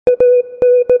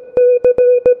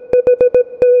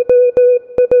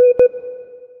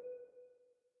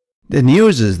The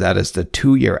news is that it's the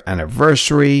 2-year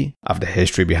anniversary of the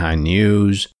History Behind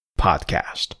News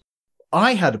podcast.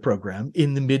 I had a program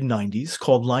in the mid-90s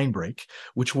called Line Break,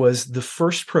 which was the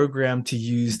first program to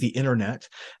use the internet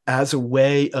as a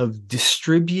way of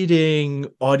distributing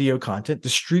audio content,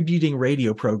 distributing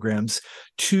radio programs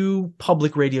to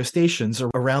public radio stations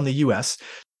around the US.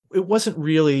 It wasn't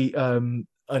really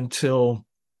until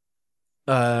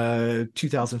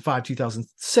 2005,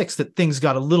 2006 that things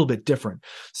got a little bit different.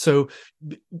 So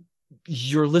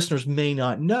your listeners may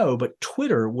not know, but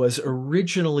Twitter was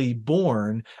originally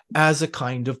born as a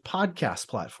kind of podcast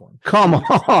platform. Come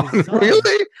on,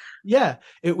 really? Yeah,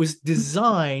 it was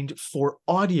designed for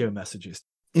audio messages.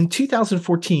 In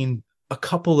 2014, a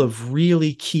couple of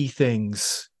really key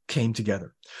things came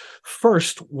together.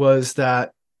 First was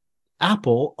that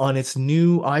Apple, on its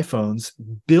new iPhones,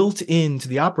 built into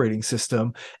the operating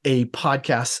system a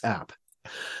podcasts app.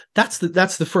 That's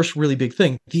the first really big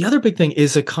thing. The other big thing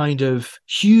is a kind of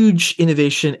huge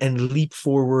innovation and leap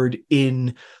forward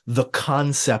in the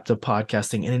concept of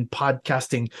podcasting and in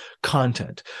podcasting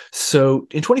content. So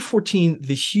in 2014,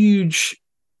 the huge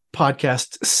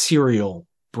podcast serial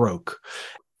broke.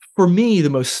 For me, the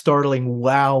most startling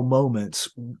wow moments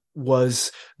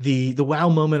was the wow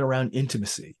moment around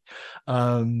intimacy.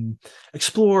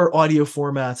 Explore audio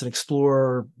formats and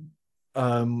explore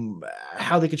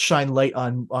how they could shine light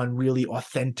on really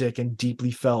authentic and deeply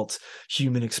felt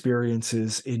human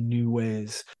experiences in new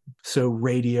ways. So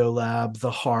Radiolab,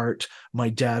 The Heart, My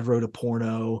Dad Wrote a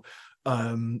Porno,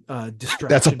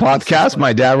 That's a podcast?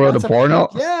 My Dad Wrote a Porno?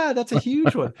 Yeah, that's a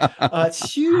huge one.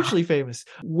 It's hugely famous.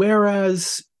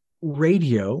 Whereas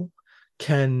radio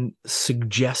can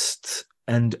suggest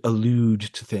and allude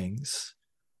to things,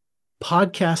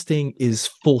 podcasting is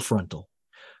full frontal.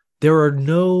 There are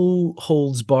no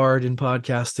holds barred in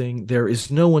podcasting. There is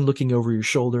no one looking over your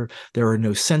shoulder. There are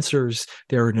no censors.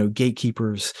 There are no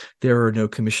gatekeepers. There are no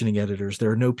commissioning editors. There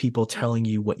are no people telling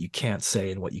you what you can't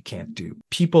say and what you can't do.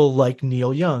 People like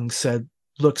Neil Young said,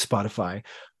 look, Spotify,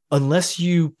 unless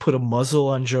you put a muzzle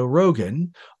on Joe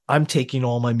Rogan, I'm taking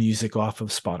all my music off of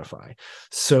Spotify.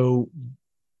 So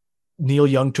Neil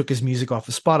Young took his music off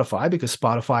of Spotify because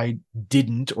Spotify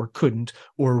didn't or couldn't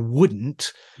or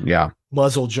wouldn't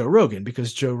muzzle Joe Rogan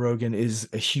because Joe Rogan is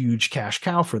a huge cash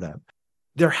cow for them.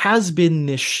 There has been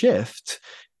this shift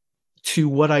to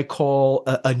what I call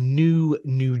a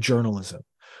new journalism,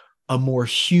 a more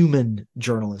human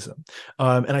journalism.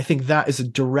 And I think that is a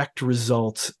direct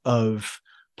result of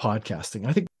podcasting.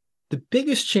 I think the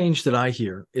biggest change that I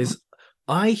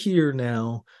hear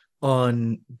now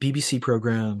on BBC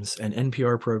programs and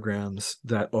NPR programs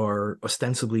that are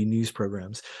ostensibly news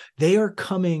programs, they are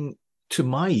coming to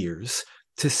my ears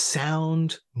to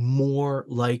sound more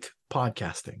like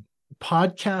podcasting.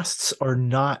 Podcasts are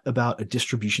not about a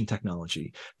distribution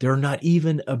technology. They're not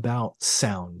even about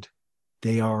sound.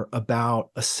 They are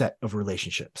about a set of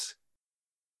relationships.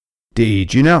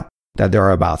 Did you know that there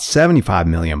are about 75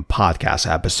 million podcast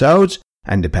episodes,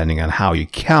 and depending on how you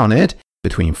count it,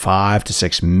 between 5 to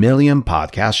 6 million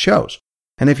podcast shows?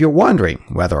 And if you're wondering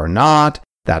whether or not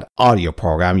that audio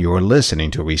program you were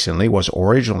listening to recently was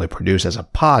originally produced as a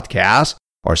podcast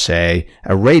or, say,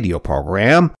 a radio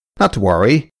program, not to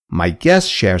worry, my guest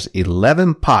shares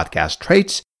 11 podcast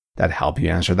traits that help you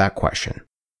answer that question.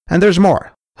 And there's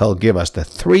more. He'll give us the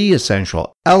 3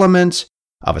 essential elements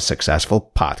of a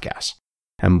successful podcast.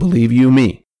 And believe you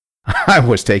me, I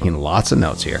was taking lots of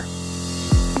notes here.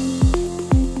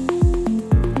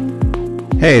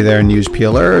 Hey there, News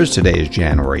Peelers. Today is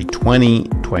January 20,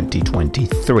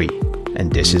 2023,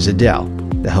 and this is Adele,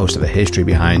 the host of the History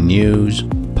Behind News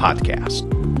podcast.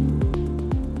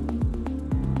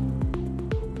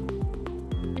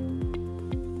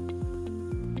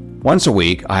 Once a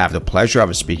week, I have the pleasure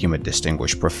of speaking with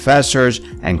distinguished professors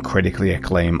and critically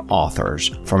acclaimed authors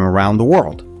from around the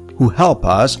world who help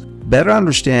us better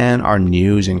understand our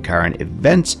news and current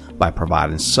events by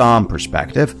providing some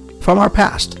perspective from our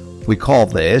past. We call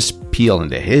this Peeling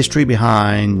the History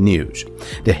Behind News,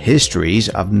 the histories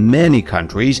of many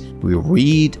countries we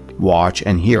read, watch,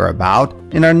 and hear about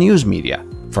in our news media.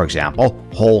 For example,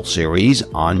 whole series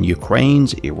on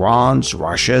Ukraine's, Iran's,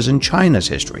 Russia's, and China's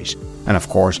histories. And of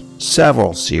course,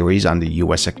 several series on the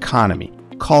U.S. economy,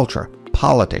 culture,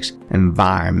 politics,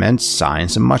 environment,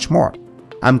 science, and much more.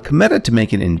 I'm committed to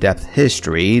making in-depth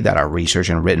history that are researched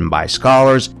and written by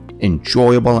scholars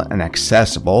enjoyable and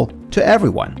accessible to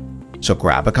everyone. So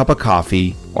grab a cup of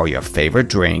coffee or your favorite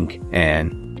drink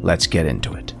and let's get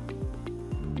into it.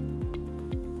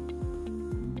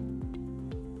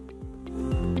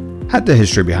 At the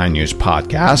History Behind News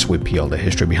podcast, we peel the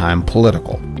history behind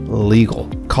political, legal,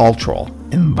 cultural,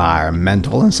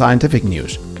 environmental, and scientific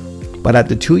news. But at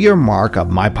the 2-year mark of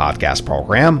my podcast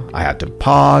program, I had to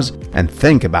pause and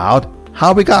think about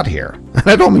how we got here. And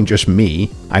I don't mean just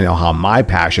me. I know how my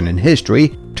passion in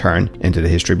history turned into the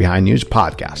History Behind News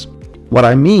podcast. What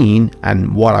I mean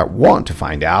and what I want to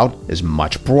find out is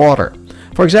much broader.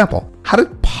 For example, how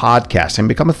did podcasting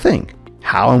become a thing?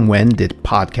 How and when did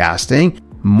podcasting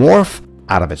morph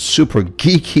out of its super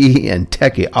geeky and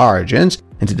techie origins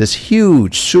into this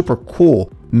huge, super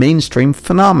cool mainstream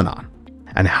phenomenon?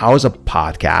 And how is a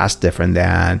podcast different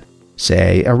than,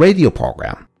 say, a radio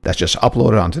program that's just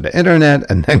uploaded onto the internet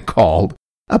and then called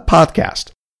a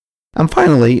podcast? And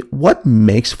finally, what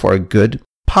makes for a good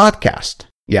podcast?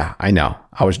 Yeah, I know.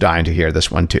 I was dying to hear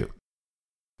this one too.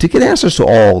 To get answers to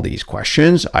all these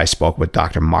questions, I spoke with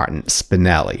Dr. Martin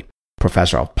Spinelli,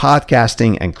 professor of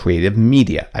podcasting and creative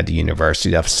media at the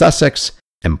University of Sussex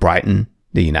in Brighton,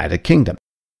 the United Kingdom.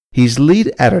 He's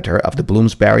lead editor of the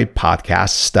Bloomsbury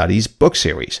Podcast Studies book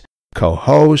series,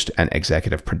 co-host and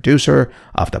executive producer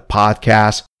of the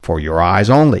podcast For Your Eyes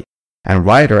Only, and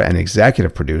writer and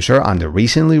executive producer on the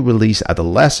recently released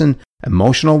adolescent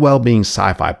emotional well-being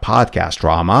sci-fi podcast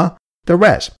drama, The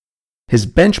Res. His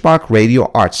benchmark radio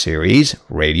art series,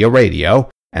 Radio,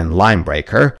 and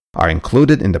Linebreaker are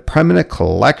included in the permanent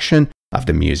collection of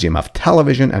the Museum of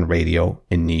Television and Radio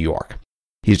in New York.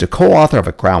 He's the co-author of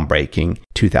a groundbreaking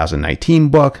 2019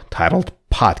 book titled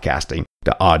Podcasting,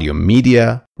 the Audio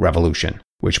Media Revolution,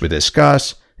 which we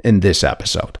discuss in this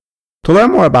episode. To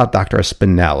learn more about Dr.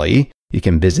 Spinelli, you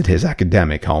can visit his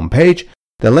academic homepage,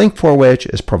 the link for which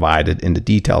is provided in the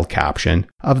detailed caption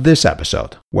of this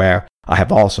episode, where I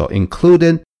have also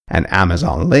included an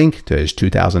Amazon link to his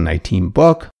 2019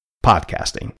 book,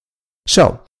 Podcasting.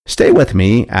 So, stay with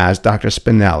me as Dr.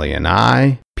 Spinelli and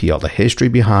I peel the history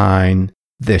behind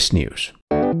this news.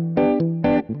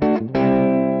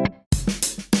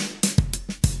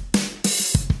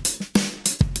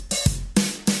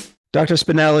 Dr.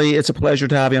 Spinelli, it's a pleasure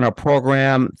to have you on our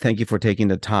program. Thank you for taking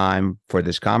the time for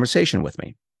this conversation with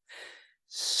me.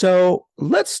 So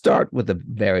let's start with the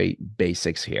very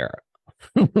basics here.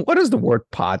 What does the word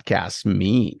podcast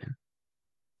mean?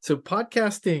 So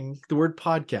podcasting, the word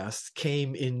podcast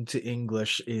came into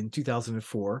English in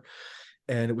 2004,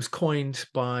 and it was coined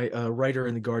by a writer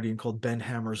in The Guardian called Ben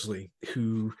Hammersley,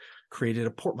 who created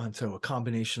a portmanteau, a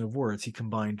combination of words. He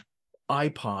combined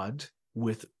iPod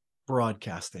with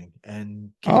broadcasting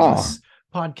and gave us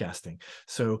podcasting.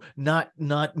 So not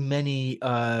many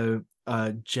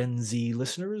Gen Z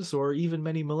listeners or even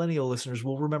many millennial listeners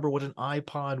will remember what an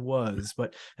iPod was,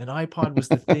 but an iPod was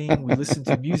the thing we listened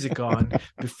to music on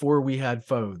before we had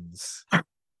phones.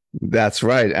 That's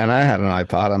right. And I had an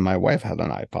iPod and my wife had an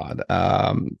iPod.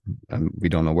 And we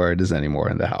don't know where it is anymore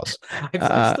in the house.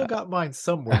 I've still got mine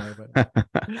somewhere. But...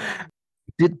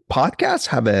 Did podcasts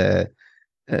have a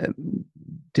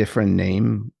different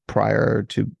name prior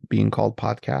to being called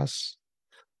podcasts?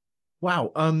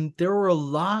 Wow. There were a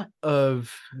lot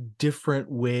of different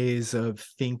ways of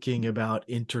thinking about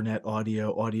internet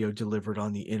audio delivered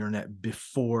on the internet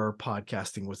before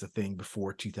podcasting was a thing,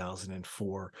 before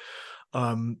 2004.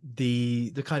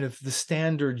 The kind of the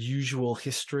standard usual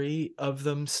history of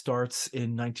them starts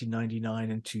in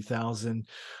 1999 and 2000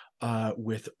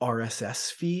 with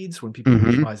RSS feeds, when people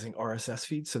were utilizing RSS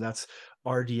feeds. So that's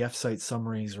RDF site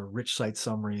summaries or rich site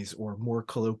summaries, or more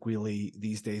colloquially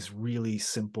these days, really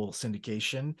simple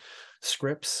syndication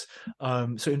scripts.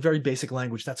 So in very basic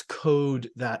language, that's code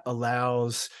that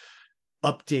allows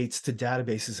updates to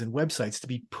databases and websites to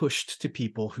be pushed to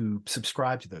people who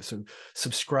subscribe to those. So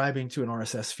subscribing to an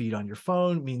RSS feed on your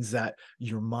phone means that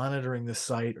you're monitoring the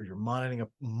site, or you're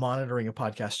monitoring a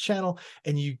podcast channel,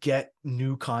 and you get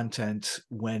new content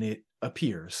when it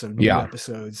appears. So new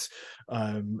episodes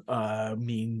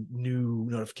mean new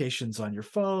notifications on your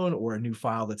phone or a new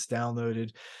file that's downloaded.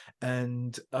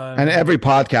 And every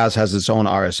podcast has its own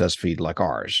RSS feed like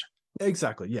ours.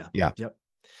 Exactly. Yeah.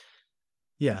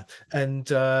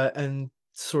 And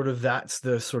sort of that's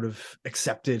the sort of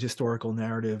accepted historical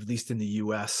narrative, at least in the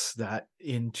US, that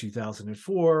in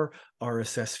 2004,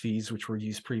 RSS feeds, which were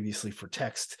used previously for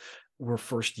text, were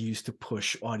first used to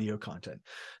push audio content.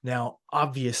 Now,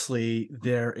 obviously,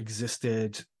 there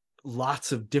existed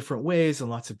lots of different ways and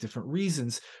lots of different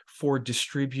reasons for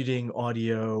distributing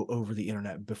audio over the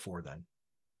internet before then.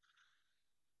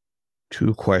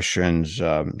 Two questions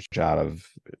out of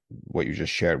what you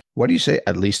just shared. What do you say,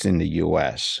 at least in the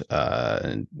US,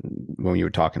 when you were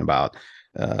talking about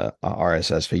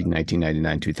RSS feed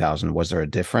 1999, 2000, was there a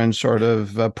different sort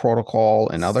of protocol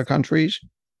in other countries?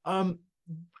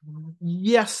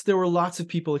 Yes, there were lots of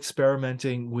people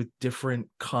experimenting with different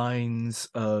kinds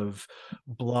of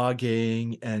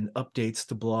blogging and updates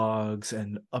to blogs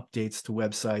and updates to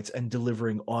websites and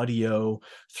delivering audio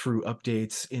through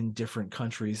updates in different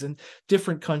countries. And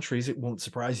different countries, it won't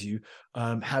surprise you,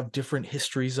 have different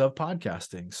histories of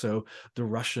podcasting. So the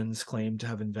Russians claim to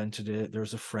have invented it.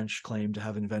 There's a French claim to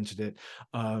have invented it.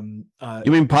 You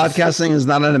mean podcasting is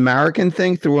not an American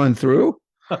thing through and through?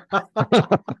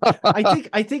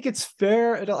 I think it's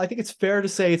fair. I think it's fair to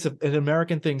say it's an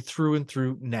American thing through and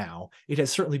through now. It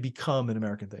has certainly become an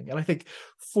American thing. And I think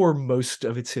for most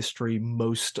of its history,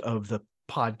 most of the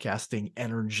podcasting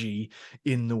energy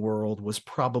in the world was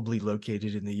probably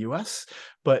located in the US,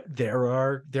 but there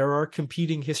are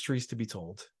competing histories to be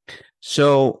told.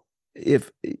 So if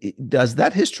does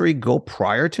that history go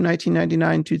prior to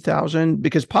 1999, 2000?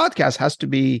 Because podcast has to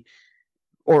be,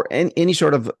 or any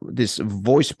sort of this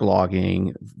voice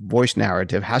blogging, voice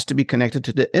narrative has to be connected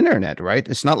to the internet, right?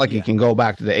 It's not like you can go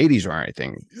back to the 80s or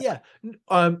anything. Yeah.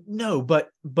 No,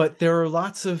 but there are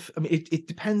lots of, I mean, it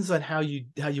depends on how you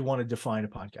want to define a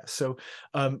podcast. So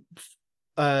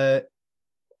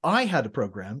I had a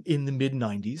program in the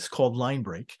mid-90s called Line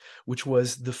Break, which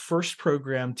was the first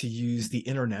program to use the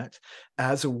internet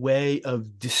as a way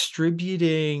of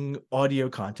distributing audio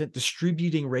content,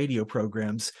 distributing radio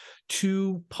programs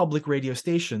to public radio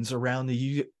stations around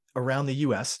the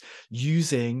US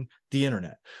using the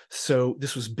internet. So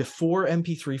this was before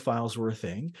MP3 files were a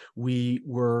thing. We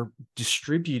were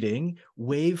distributing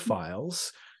WAV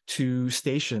files to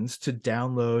stations to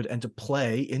download and to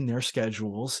play in their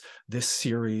schedules this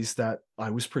series that I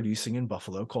was producing in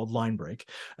Buffalo called Line Break.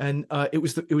 And it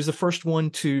was the first one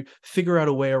to figure out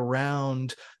a way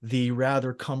around the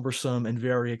rather cumbersome and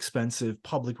very expensive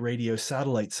public radio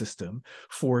satellite system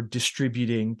for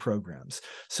distributing programs.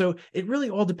 So it really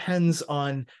all depends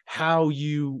on how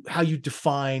you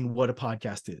define what a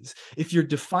podcast is. If you're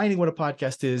defining what a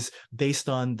podcast is based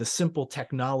on the simple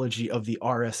technology of the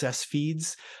RSS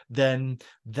feeds, then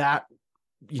that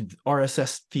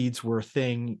RSS feeds were a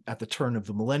thing at the turn of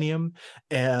the millennium,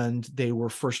 and they were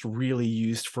first really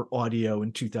used for audio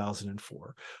in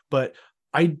 2004. But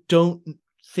I don't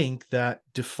think that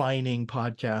defining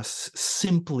podcasts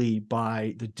simply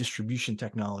by the distribution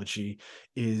technology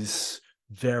is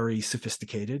very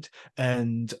sophisticated,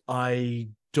 and I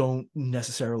don't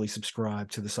necessarily subscribe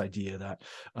to this idea that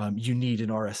you need an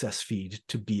RSS feed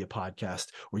to be a podcast,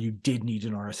 or you did need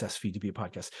an RSS feed to be a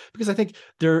podcast, because I think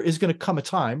there is going to come a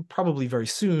time, probably very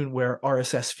soon, where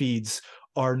RSS feeds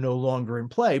are no longer in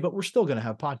play, but we're still going to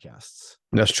have podcasts.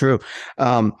 That's true.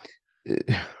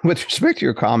 With respect to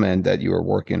your comment that you were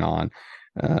working on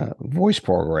voice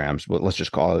programs, but let's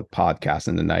just call it podcasts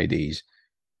in the 90s.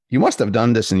 You must have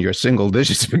done this in your single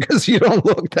digits because you don't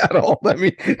look that old. I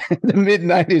mean, in the mid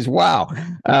 90s. Wow,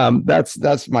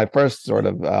 that's my first sort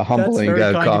of humbling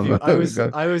comment. I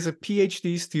was a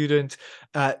PhD student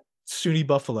at SUNY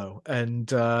Buffalo,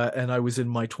 and I was in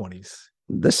my 20s.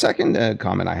 The second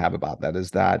comment I have about that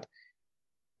is that,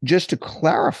 just to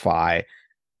clarify,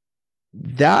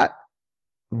 that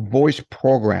voice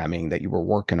programming that you were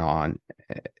working on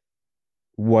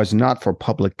was not for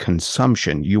public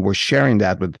consumption. You were sharing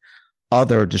that with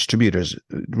other distributors,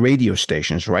 radio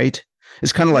stations, right?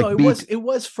 It's kind of like it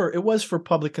was for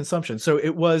public consumption. So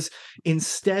it was,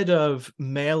 instead of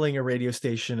mailing a radio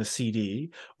station a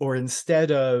CD, or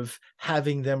instead of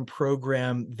having them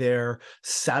program their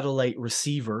satellite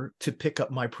receiver to pick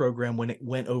up my program when it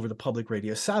went over the public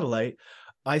radio satellite,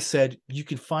 I said, you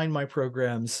can find my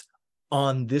programs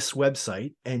on this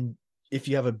website, and if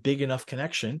you have a big enough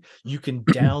connection, you can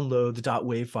download the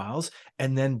 .wav files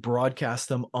and then broadcast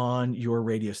them on your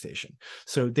radio station.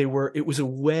 So it was a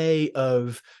way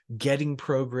of getting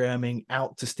programming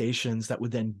out to stations that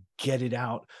would then get it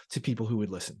out to people who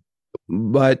would listen.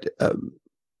 But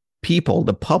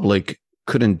the public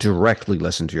couldn't directly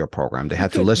listen to your program. They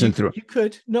had to listen through. You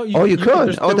could. No, you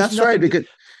could. That's right. Because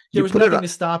there was nothing to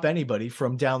stop anybody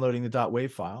from downloading the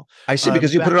 .wav file. I see,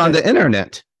 because you put it on the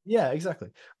internet. Yeah, exactly.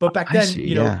 But back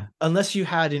then, unless you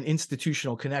had an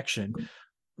institutional connection,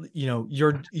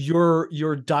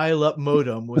 your dial-up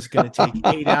modem was going to take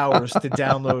 8 hours to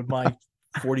download my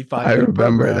 45. I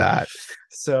remember that.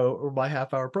 So, or my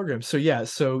half-hour program. So yeah,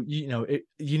 you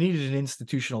needed an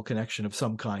institutional connection of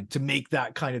some kind to make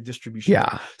that kind of distribution.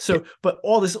 Yeah. So, but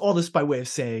all this by way of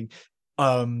saying,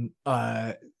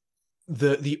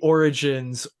 the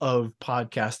origins of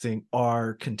podcasting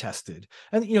are contested,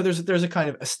 and there's a kind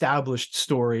of established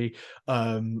story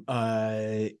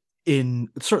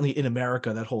certainly in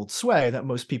America that holds sway, that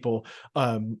most people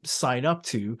sign up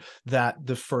to, that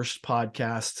the first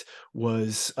podcast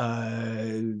was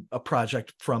a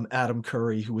project from Adam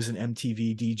Curry, who was an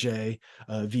MTV DJ,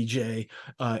 VJ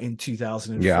in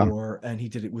 2004, and he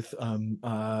did it with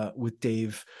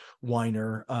Dave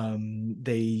Weiner.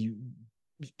 They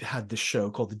had this show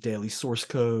called the Daily Source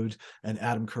Code and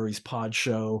Adam Curry's Pod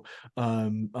Show.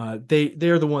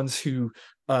 They're the ones who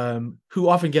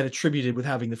often get attributed with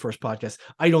having the first podcast.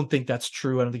 I don't think that's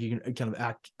true. I don't think you can kind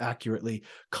of accurately,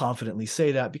 confidently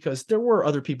say that, because there were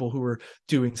other people who were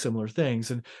doing similar things.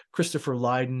 And Christopher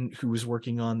Lydon, who was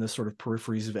working on the sort of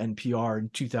peripheries of NPR in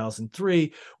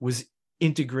 2003, was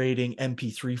integrating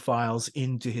MP3 files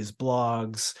into his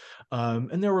blogs.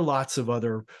 And there were lots of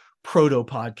other proto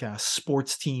podcasts.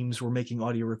 Sports teams were making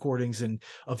audio recordings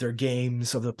of their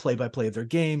games, of the play-by-play of their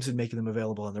games, and making them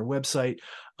available on their website.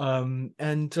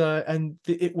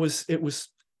 It was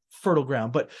fertile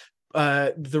ground. But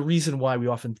the reason why we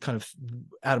often kind of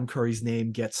Adam Curry's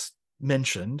name gets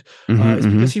mentioned is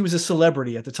because he was a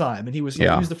celebrity at the time, and he was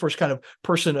the first kind of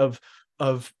person of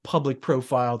public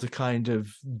profile to kind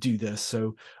of do this.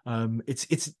 So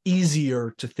it's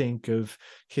easier to think of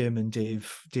him and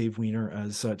Dave Weiner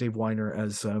as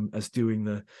doing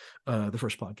the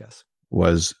first podcast.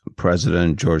 Was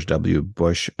President George W.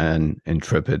 Bush an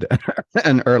intrepid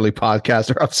an early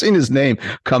podcaster? I've seen his name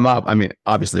come up. I mean,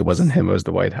 obviously it wasn't him, it was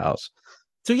the White House.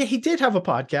 So yeah, he did have a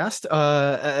podcast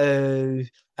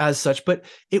as such, but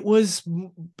it was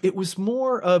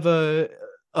more of a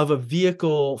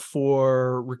vehicle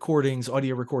for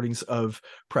audio recordings of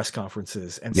press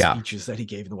conferences and speeches that he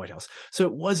gave in the White House. So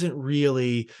it wasn't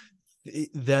really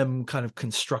them kind of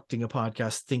constructing a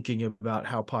podcast, thinking about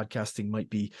how podcasting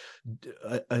might be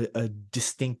a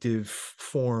distinctive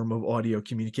form of audio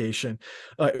communication.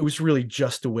 It was really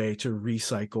just a way to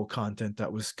recycle content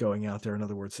that was going out there. In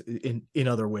other words, in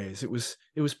other ways, it was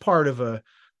part of a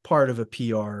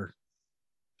PR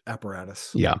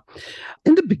apparatus. Yeah.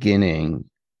 In the beginning,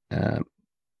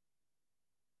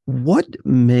 what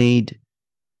made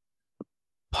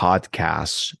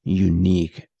podcasts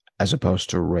unique as opposed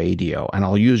to radio? And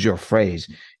I'll use your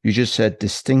phrase. You just said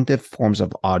distinctive forms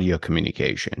of audio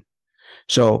communication.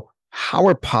 So how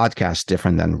are podcasts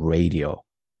different than radio?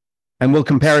 And we'll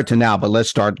compare it to now, but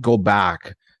let's go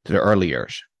back to the early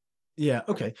years. Yeah.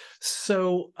 Okay.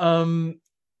 So,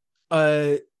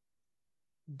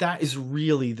 that is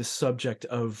really the subject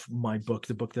of my book,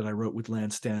 the book that I wrote with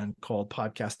Lance Stan called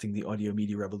Podcasting, the Audio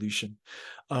Media Revolution.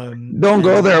 Don't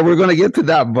go there. We're going to get to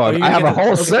that book. I have a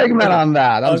whole segment on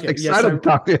that. I'm excited to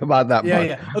talk to you about that book.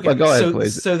 Yeah. Okay. But go ahead,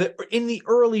 please. So in the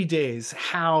early days,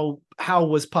 how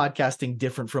was podcasting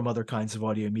different from other kinds of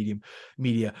audio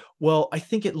media? Well, I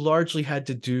think it largely had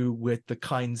to do with the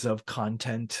kinds of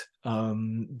content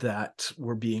that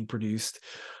were being produced.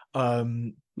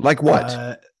 Like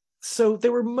what? So they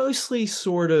were mostly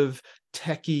sort of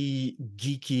techie,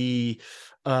 geeky,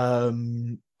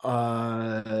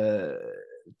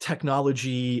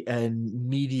 technology and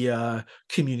media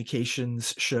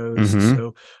communications shows.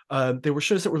 So they were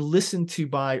shows that were listened to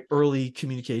by early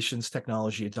communications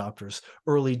technology adopters,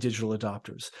 early digital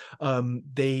adopters.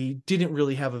 They didn't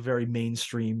really have a very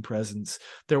mainstream presence.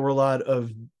 There were a lot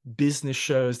of business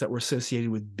shows that were associated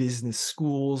with business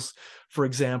schools, for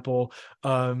example.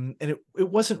 And it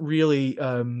wasn't really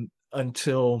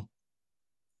until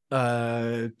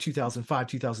 2005,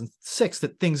 2006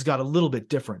 that things got a little bit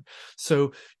different.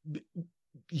 So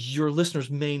your listeners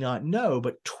may not know,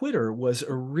 but Twitter was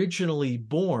originally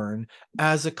born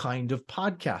as a kind of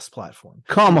podcast platform.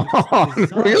 Come on,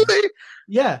 really?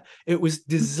 Yeah, it was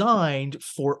designed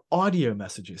for audio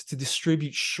messages, to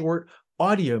distribute short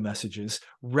audio messages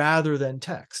rather than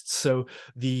text. So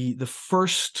the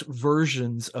first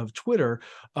versions of Twitter,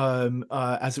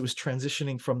 as it was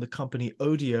transitioning from the company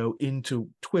Odeo into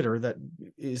Twitter, that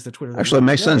is the Twitter. Actually, it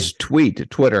makes sense.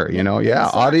 Twitter, you know, yeah,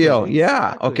 exactly. Audio, yeah,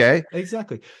 exactly. Okay,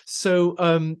 exactly. So,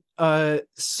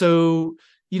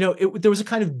 you know, there was a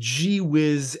kind of gee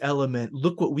whiz element.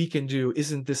 Look what we can do.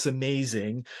 Isn't this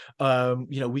amazing? You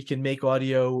know, we can make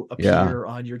audio appear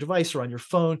on your device or on your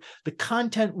phone. The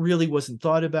content really wasn't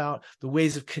thought about. The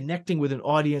ways of connecting with an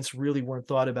audience really weren't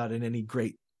thought about in any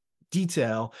great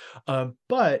detail.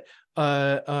 But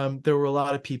there were a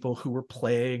lot of people who were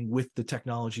playing with the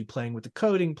technology, playing with the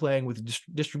coding, playing with the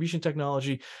distribution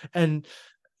technology. And,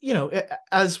 you know,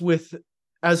 as with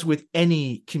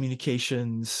any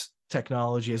communications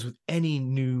technology, as with any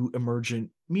new emergent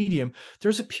medium,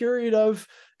 there's a period of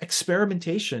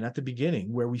experimentation at the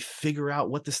beginning where we figure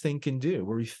out what this thing can do,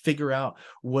 where we figure out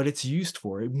what it's used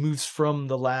for. It moves from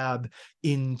the lab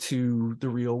into the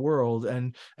real world,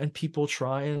 and people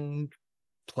try and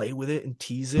play with it and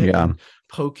tease it Yeah. and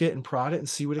poke it and prod it and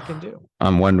see what it can do.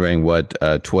 I'm wondering what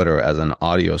Twitter as an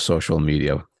audio social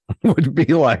media would be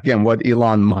like, and what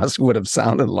Elon Musk would have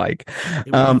sounded like.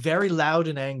 It would be very loud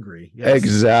and angry. Yes.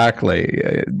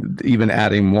 Exactly. Even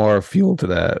adding more fuel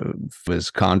to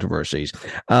his controversies.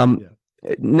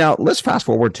 Now, let's fast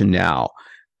forward to now.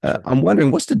 Sure. I'm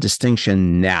wondering, what's the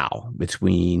distinction now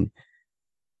between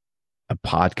a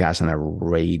podcast and a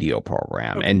radio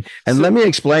program? Okay. And let me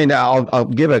explain. I'll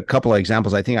give a couple of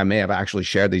examples. I think I may have actually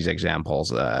shared these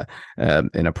examples in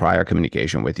a prior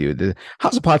communication with you.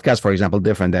 How's a podcast, for example,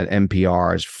 different than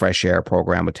NPR's Fresh Air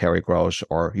program with Terry Gross,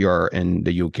 or you're in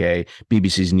the UK,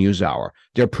 BBC's NewsHour?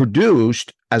 They're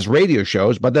produced as radio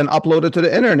shows, but then uploaded to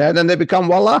the internet, and they become,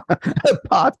 voila, a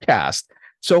podcast.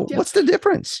 So what's the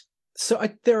difference? So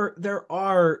there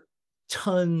are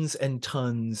tons and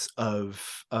tons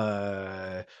of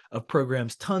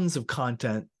programs, tons of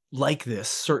content like this,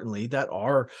 certainly, that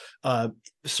are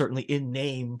certainly in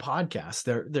name podcasts.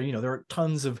 There are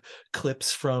tons of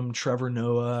clips from Trevor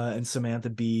Noah and Samantha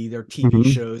Bee, their TV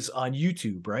shows on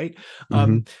YouTube, right?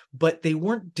 But they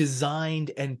weren't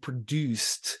designed and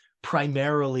produced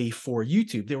primarily for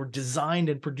YouTube. They were designed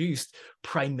and produced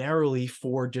primarily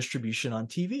for distribution on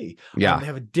TV. They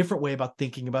have a different way about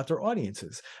thinking about their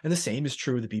audiences. And the same is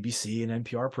true of the BBC and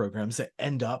NPR programs that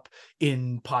end up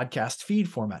in podcast feed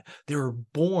format. They were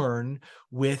born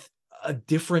with a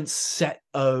different set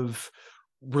of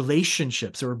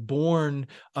relationships. They were born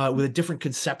with a different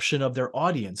conception of their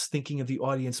audience, thinking of the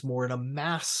audience more in a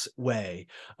mass way.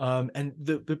 And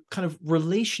the kind of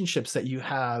relationships that you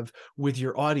have with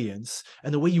your audience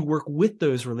and the way you work with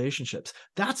those relationships,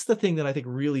 that's the thing that I think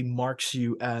really marks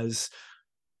you as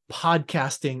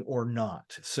podcasting or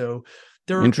not. So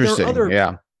there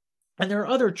are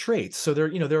other traits. So there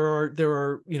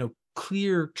are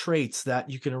clear traits that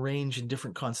you can arrange in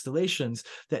different constellations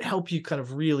that help you kind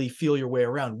of really feel your way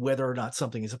around whether or not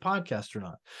something is a podcast or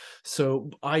not. So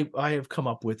I have come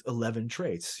up with 11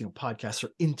 traits. Podcasts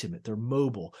are intimate, they're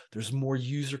mobile, there's more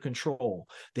user control,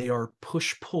 they are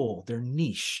push-pull, they're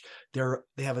niche,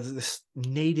 they have this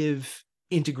native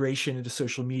integration into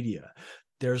social media,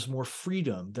 there's more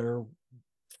freedom, they're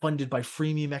funded by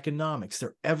freemium economics,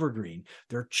 they're evergreen,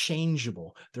 they're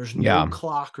changeable, there's no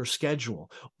clock or schedule.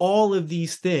 All of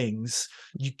these things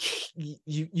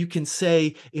you can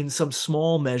say in some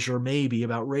small measure maybe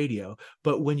about radio,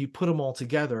 but when you put them all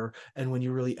together and when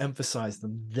you really emphasize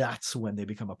them, that's when they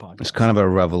become a podcast. It's kind of a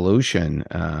revolution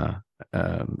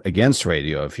against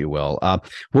radio, if you will.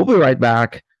 We'll be right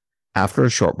back after a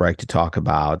short break to talk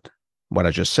about what I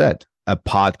just said, a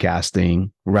podcasting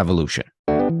revolution.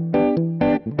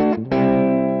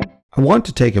 I want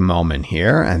to take a moment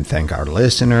here and thank our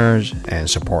listeners and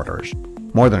supporters.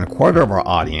 More than a quarter of our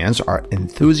audience are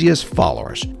enthusiast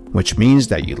followers, which means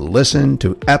that you listen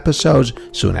to episodes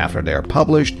soon after they are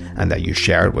published and that you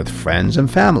share it with friends and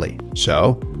family.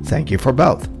 So, thank you for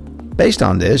both. Based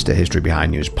on this, the History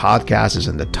Behind News podcast is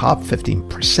in the top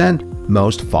 15%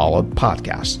 most followed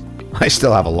podcasts. I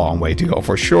still have a long way to go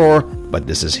for sure, but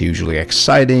this is hugely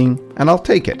exciting, and I'll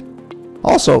take it.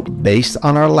 Also, based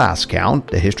on our last count,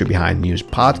 the History Behind News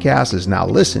podcast is now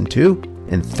listened to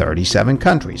in 37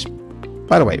 countries.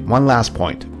 By the way, one last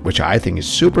point, which I think is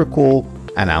super cool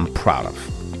and I'm proud of.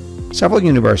 Several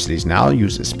universities now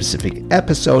use the specific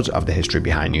episodes of the History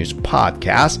Behind News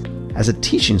podcast as a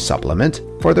teaching supplement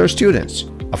for their students.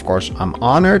 Of course, I'm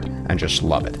honored and just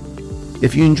love it.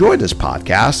 If you enjoyed this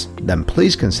podcast, then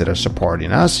please consider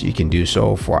supporting us. You can do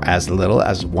so for as little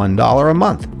as $1 a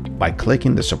month by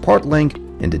clicking the support link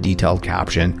in the detailed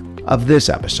caption of this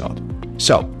episode.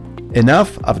 So,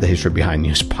 enough of the History Behind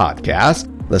News podcast.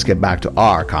 Let's get back to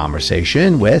our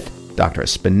conversation with Dr.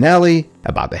 Spinelli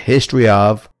about the history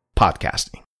of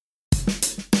podcasting.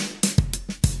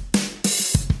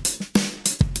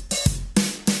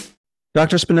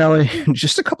 Dr. Spinelli,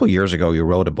 just a couple of years ago, you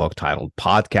wrote a book titled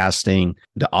Podcasting,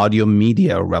 the Audio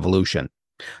Media Revolution.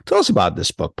 Tell us about this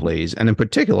book, please. And in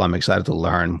particular, I'm excited to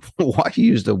learn why you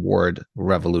use the word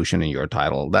revolution in your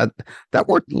title. That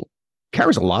word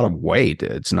carries a lot of weight.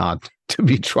 It's not to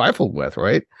be trifled with,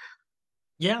 right?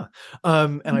 Yeah.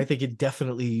 And I think it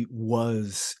definitely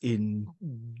was in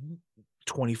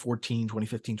 2014,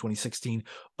 2015, 2016,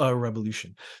 a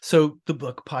revolution. So the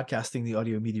book, Podcasting, the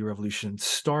Audio Media Revolution,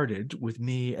 started with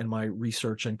me and my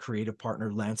research and creative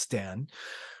partner, Lance Dan,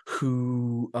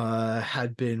 who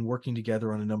had been working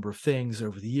together on a number of things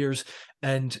over the years.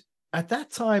 And at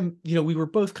that time, we were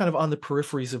both kind of on the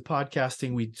peripheries of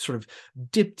podcasting. We sort of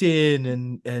dipped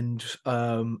in and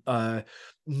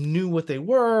knew what they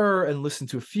were and listened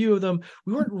to a few of them.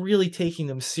 We weren't really taking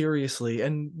them seriously,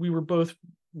 and we were both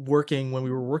working when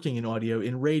we were working in audio,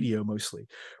 in radio mostly,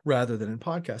 rather than in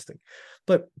podcasting.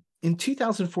 But in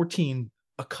 2014,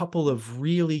 a couple of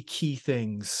really key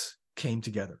things came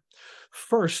together.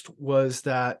 First was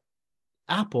that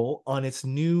Apple, on its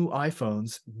new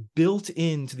iPhones, built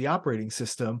into the operating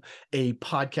system a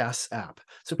podcast app.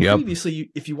 So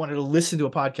previously, if you wanted to listen to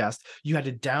a podcast, you had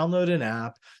to download an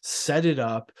app, set it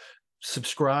up,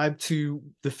 subscribe to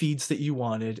the feeds that you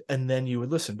wanted, and then you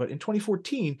would listen. But in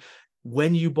 2014,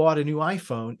 when you bought a new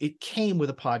iPhone, it came with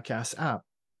a podcast app.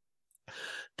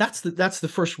 That's the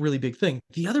first really big thing.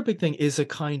 The other big thing is a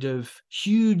kind of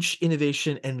huge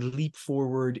innovation and leap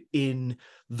forward in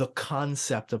the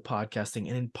concept of podcasting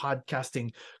and in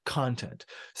podcasting content.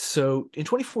 So in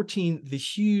 2014, the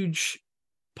huge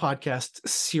podcast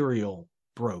Serial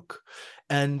broke.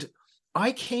 And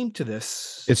I came to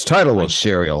this. Its title was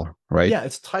Serial, right? Yeah,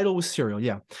 its title was Serial.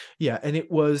 Yeah. Yeah. And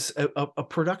it was a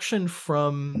production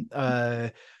from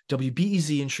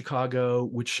WBEZ in Chicago,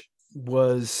 which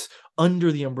was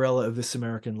under the umbrella of This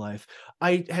American Life.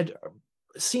 I had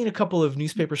seen a couple of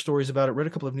newspaper stories about it, read a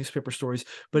couple of newspaper stories,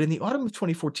 but in the autumn of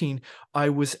 2014, I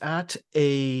was at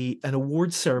an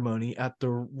awards ceremony at the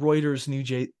Reuters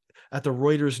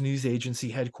News Agency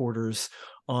headquarters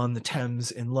on the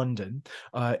Thames in London.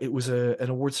 It was an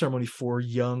award ceremony for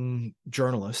young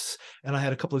journalists, and I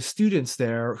had a couple of students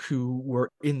there who were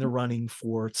in the running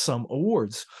for some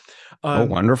awards. Oh,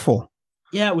 wonderful.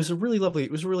 Yeah, it was a really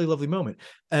lovely moment.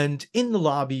 And in the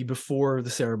lobby before the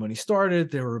ceremony started,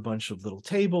 there were a bunch of little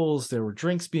tables, there were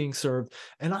drinks being served,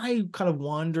 and I kind of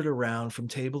wandered around from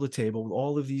table to table with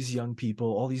all of these young people,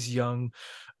 all these young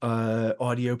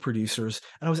audio producers,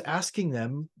 and I was asking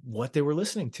them what they were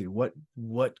listening to,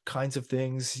 what kinds of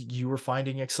things you were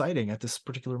finding exciting at this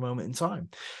particular moment in time.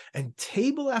 And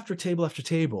table after table after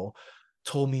table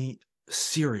told me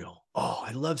Serial. Oh,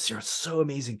 I love Serial. It's so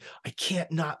amazing. I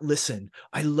can't not listen.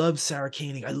 I love Sarah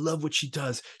Koenig. I love what she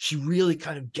does. She really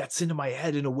kind of gets into my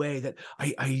head in a way that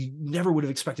I never would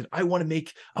have expected. I want to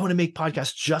make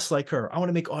podcasts just like her. I want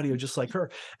to make audio just like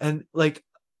her. And like,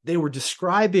 they were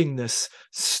describing this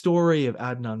story of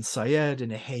Adnan Syed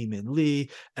and Hae Min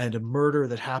Lee and a murder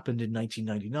that happened in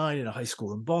 1999 in a high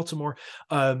school in Baltimore,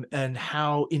 and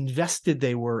how invested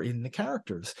they were in the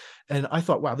characters. And I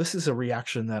thought, wow, this is a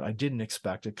reaction that I didn't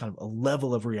expect, a kind of a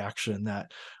level of reaction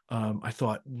that I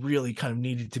thought really kind of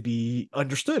needed to be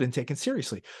understood and taken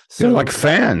seriously. So they're like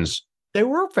fans. They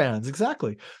were fans,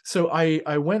 exactly. So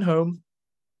I went home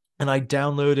and I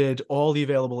downloaded all the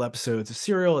available episodes of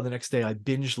Serial, and the next day I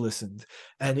binge listened.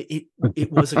 And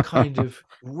it was a kind of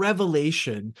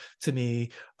revelation to me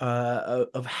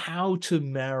of how to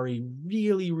marry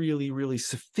really, really, really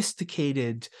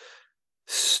sophisticated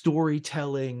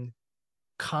storytelling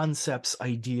concepts,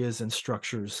 ideas, and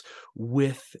structures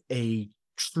with a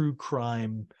true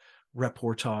crime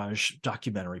reportage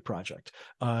documentary project.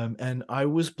 And I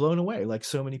was blown away, like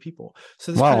so many people.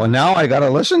 So this and now I got to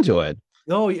listen to it.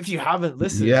 No, if you haven't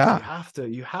listened, yeah,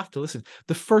 you have to listen.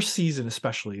 The first season,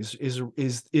 especially,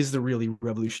 is the really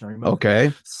revolutionary moment.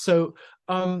 Okay. So,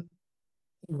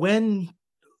 when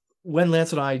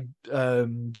Lance and I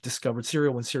discovered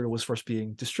Serial, when Serial was first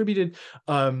being distributed,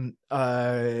 we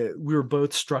were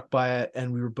both struck by it,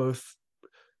 and we were both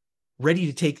ready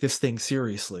to take this thing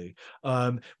seriously.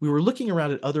 We were looking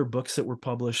around at other books that were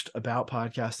published about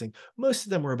podcasting. Most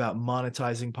of them were about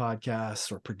monetizing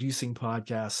podcasts or producing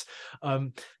podcasts.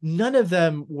 None of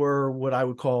them were what I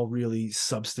would call really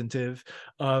substantive.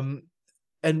 And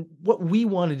what we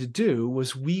wanted to do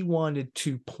was we wanted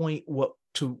to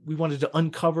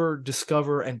uncover,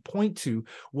 discover, and point to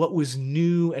what was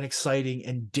new and exciting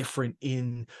and different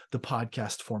in the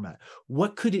podcast format.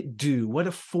 What could it do? What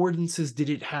affordances did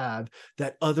it have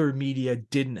that other media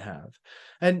didn't have?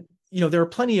 And there are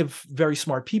plenty of very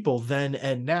smart people then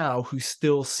and now who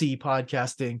still see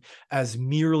podcasting as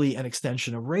merely an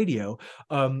extension of radio.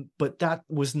 But that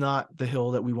was not the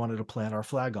hill that we wanted to plant our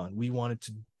flag on. We wanted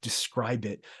to describe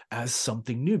it as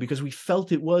something new because we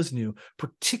felt it was new,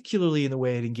 particularly in the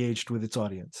way it engaged with its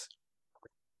audience.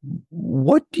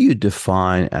 What do you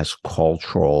define as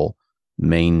cultural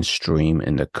mainstream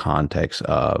in the context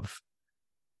of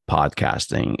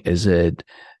podcasting? Is it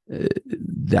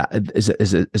is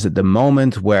it the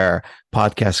moment where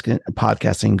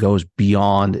podcasting goes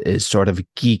beyond is sort of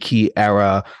geeky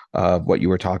era of what you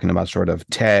were talking about, sort of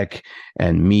tech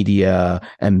and media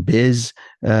and biz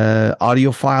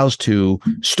audio files, to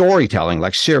storytelling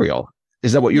like Serial?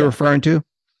 Is that what you're referring to?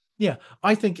 Yeah,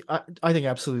 I think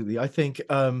absolutely. I think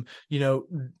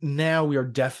now we are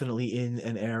definitely in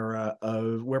an era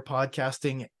of where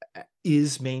podcasting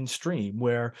is mainstream,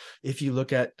 where if you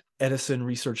look at Edison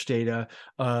research data,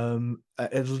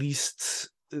 at least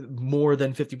more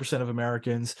than 50% of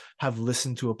Americans have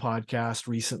listened to a podcast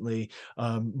recently.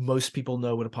 Most people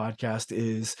know what a podcast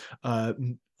is. A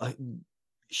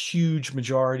huge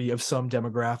majority of some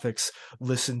demographics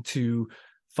listen to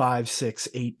 5, 6,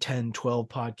 8, 10, 12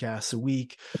 podcasts a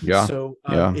week. Yeah. So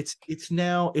Yeah. it is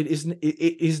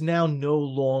now no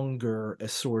longer a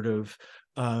sort of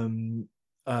geeky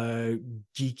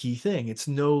thing. It's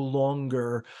no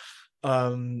longer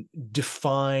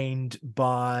defined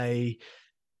by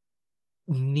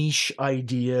niche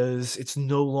ideas. It's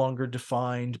no longer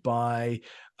defined by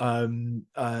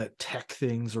tech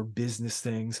things or business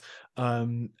things.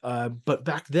 But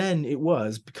back then it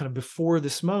was kind of before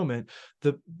this moment,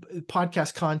 the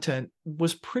podcast content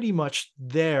was pretty much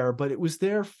there, but it was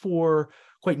there for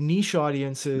quite niche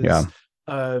audiences, Yeah.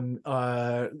 um,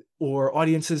 uh, or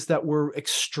audiences that were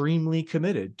extremely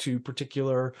committed to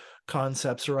particular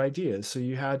concepts or ideas. So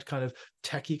you had kind of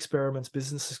techie experiments,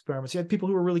 business experiments. You had people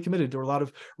who were really committed. There were a lot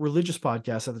of religious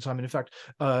podcasts at the time. And in fact,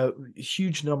 a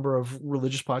huge number of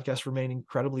religious podcasts remain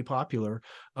incredibly popular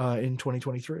in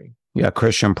 2023. Yeah,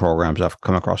 Christian programs. I've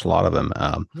come across a lot of them.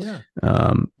 Yeah.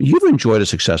 You've enjoyed a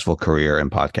successful career in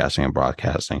podcasting and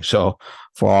broadcasting. So,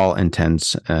 for all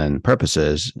intents and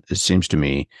purposes, it seems to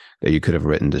me that you could have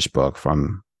written this book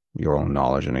from your own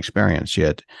knowledge and experience.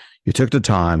 Yet, you took the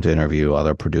time to interview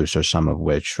other producers, some of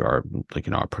which are,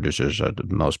 our producers are the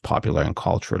most popular and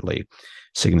culturally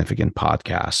significant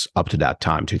podcasts up to that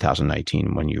time,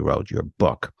 2019, when you wrote your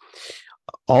book.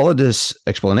 All of this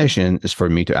explanation is for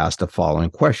me to ask the following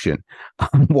question.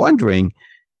 I'm wondering,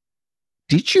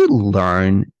 did you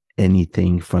learn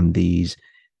anything from these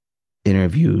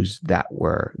interviews that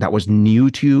was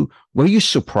new to you? Were you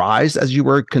surprised as you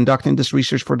were conducting this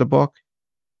research for the book?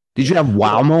 Did you have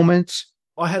wow moments?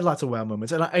 I had lots of wow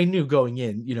moments, and I knew going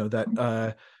in,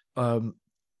 that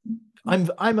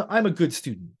I'm a good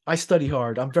student. I study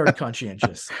hard. I'm very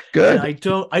conscientious. Good.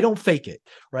 And I don't fake it,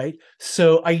 right?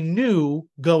 So I knew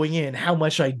going in how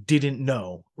much I didn't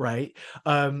know, right?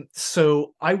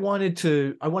 So I wanted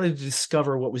to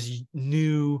discover what was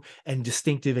new and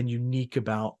distinctive and unique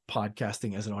about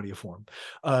podcasting as an audio form.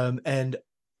 And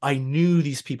I knew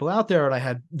these people out there, and I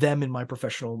had them in my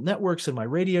professional networks and my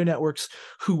radio networks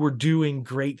who were doing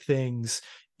great things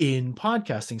in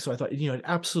podcasting. So I thought, it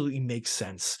absolutely makes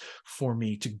sense for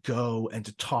me to go and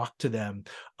to talk to them.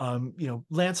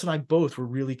 Lance and I both were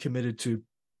really committed to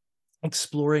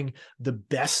exploring the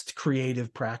best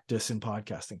creative practice in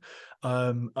podcasting.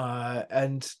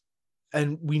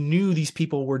 And we knew these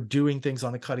people were doing things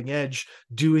on the cutting edge,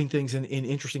 doing things in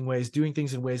interesting ways, doing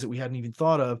things in ways that we hadn't even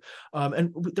thought of.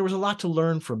 And there was a lot to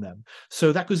learn from them.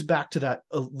 So that goes back to that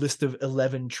list of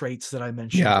 11 traits that I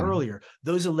mentioned earlier.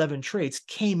 Those 11 traits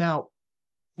came out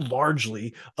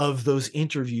largely of those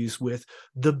interviews with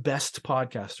the best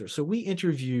podcasters. So we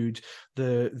interviewed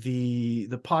the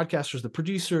podcasters, the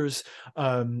producers,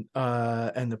 and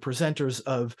the presenters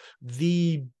of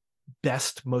the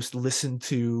best, most listened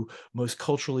to, most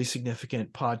culturally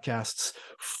significant podcasts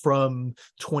from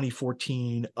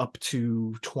 2014 up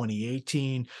to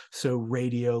 2018. So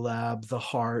Radiolab, The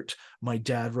Heart, My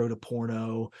Dad Wrote a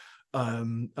Porno,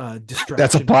 Distraction.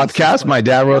 That's a podcast. My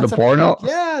Dad Wrote a Porno.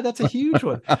 Yeah, that's a huge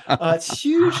one. It's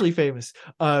hugely famous.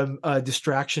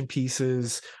 Distraction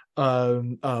Pieces,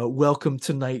 Welcome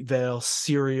to Night Vale,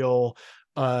 Serial,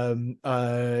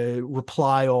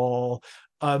 Reply All.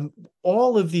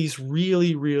 All of these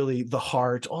really, really, The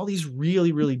Heart, all these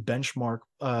really, really benchmark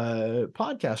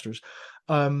podcasters.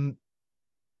 And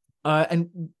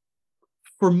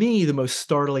for me, the most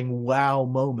startling wow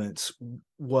moments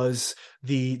was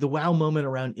the wow moment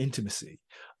around intimacy.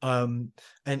 And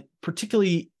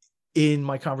particularly in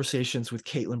my conversations with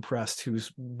Caitlin Prest,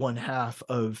 who's one half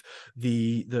of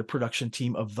the production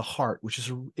team of The Heart, which is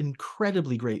an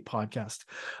incredibly great podcast.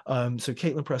 So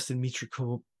Caitlin Prest and Mitra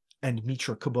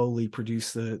Kaboli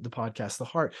produce the podcast The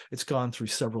Heart. It's gone through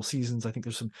several seasons. I think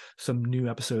there's some new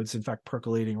episodes, in fact,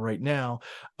 percolating right now.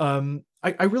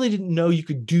 I really didn't know you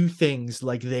could do things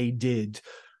like they did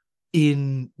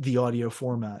in the audio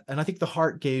format, and I think The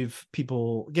Heart gave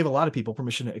a lot of people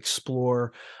permission to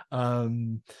explore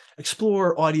audio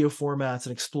formats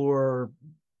and explore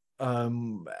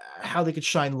how they could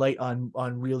shine light on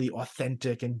really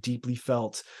authentic and deeply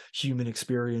felt human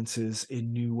experiences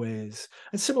in new ways.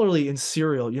 And similarly in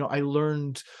Serial, I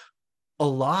learned a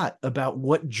lot about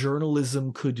what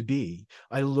journalism could be.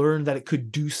 I learned that it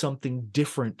could do something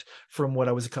different from what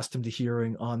I was accustomed to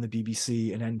hearing on the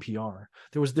BBC and NPR.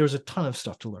 There was a ton of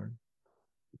stuff to learn.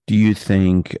 Do you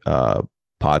think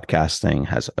podcasting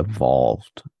has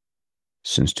evolved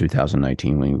since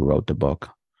 2019 when you wrote the book?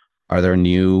 Are there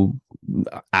new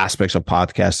aspects of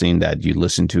podcasting that you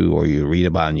listen to or you read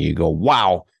about and you go,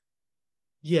 wow?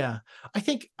 Yeah, I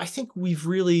think we've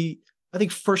really, I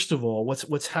think first of all,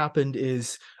 what's happened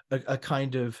is a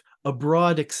kind of a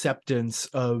broad acceptance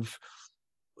of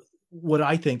what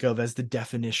I think of as the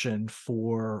definition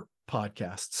for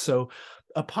podcasts. So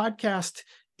a podcast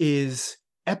is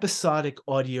episodic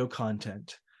audio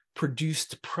content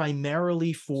produced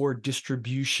primarily for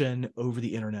distribution over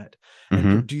the internet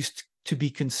and produced to be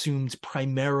consumed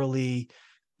primarily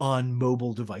on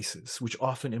mobile devices, which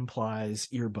often implies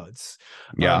earbuds.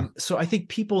 Yeah. So I think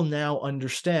people now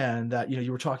understand that,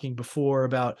 you were talking before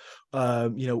about,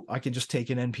 I can just take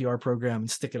an NPR program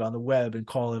and stick it on the web and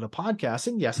call it a podcast.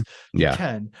 And yes, you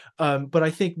can. But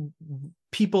I think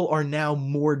people are now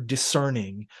more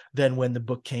discerning than when the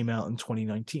book came out in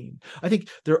 2019. I think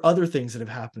there are other things that have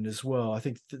happened as well. I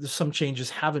think some changes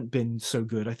haven't been so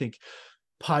good. I think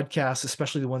podcasts,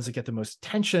 especially the ones that get the most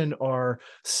attention, are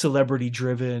celebrity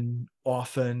driven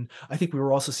often. I think we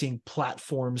were also seeing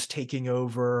platforms taking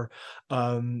over.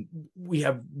 We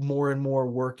have more and more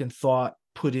work and thought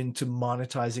put into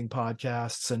monetizing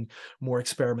podcasts and more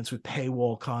experiments with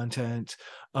paywall content.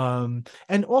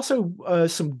 And also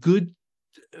some good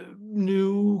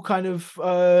new kind of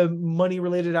money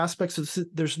related aspects.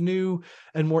 There's new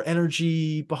and more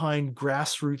energy behind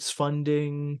grassroots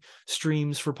funding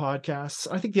streams for podcasts.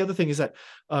 I think the other thing is that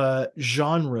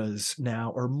genres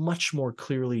now are much more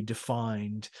clearly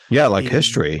defined. Yeah, like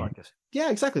history. Podcasts. Yeah,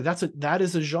 exactly. That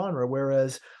is a genre,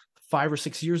 whereas 5 or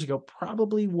 6 years ago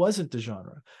probably wasn't the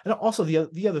genre. And also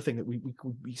the other thing that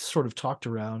we sort of talked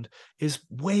around is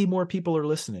way more people are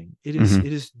listening. It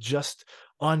is just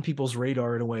on people's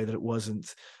radar in a way that it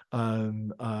wasn't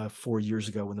 4 years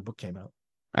ago when the book came out.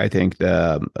 I think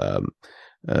the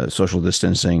social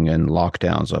distancing and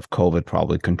lockdowns of COVID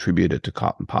probably contributed to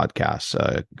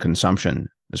podcast consumption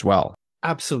as well.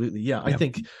 Absolutely, yeah. I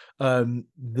think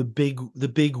the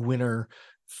big winner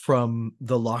from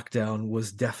the lockdown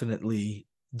was definitely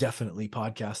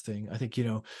podcasting. I think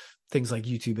things like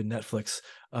YouTube and Netflix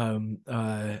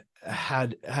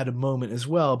had a moment as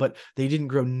well, but they didn't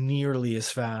grow nearly as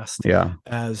fast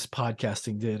as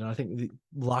podcasting did. And I think the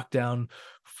lockdown,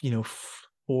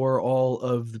 for all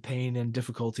of the pain and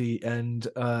difficulty and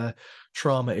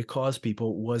trauma it caused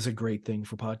people, was a great thing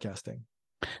for podcasting.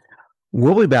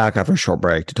 We'll be back after a short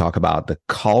break to talk about the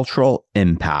cultural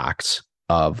impacts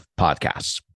of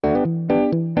podcasts.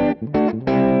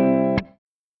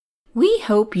 We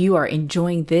hope you are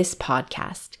enjoying this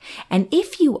podcast. And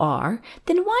if you are,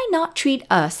 then why not treat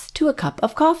us to a cup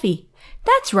of coffee?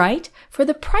 That's right. For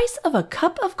the price of a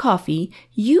cup of coffee,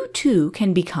 you too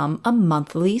can become a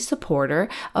monthly supporter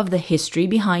of the History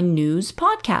Behind News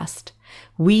podcast.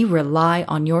 We rely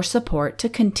on your support to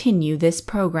continue this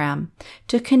program,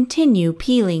 to continue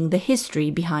peeling the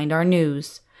history behind our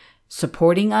news.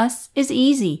 Supporting us is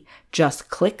easy. Just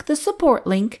click the support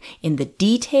link in the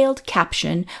detailed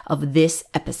caption of this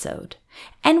episode.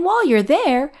 And while you're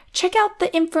there, check out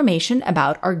the information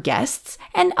about our guests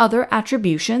and other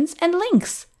attributions and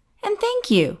links. And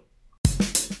thank you.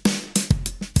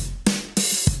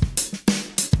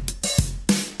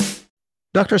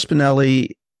 Dr.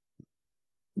 Spinelli,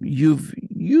 you've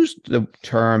used the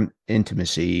term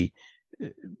intimacy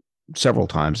several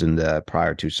times in the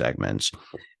prior two segments.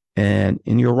 And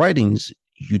in your writings,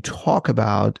 you talk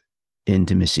about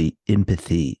intimacy,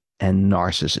 empathy, and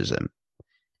narcissism.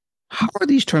 How are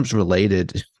these terms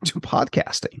related to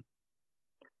podcasting?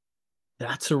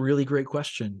 That's a really great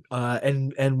question,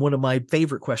 and one of my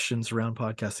favorite questions around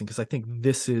podcasting, because I think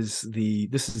this is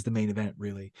the main event,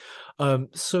 really.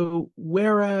 So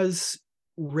whereas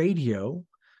radio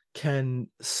can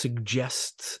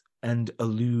suggest and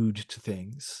allude to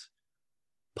things,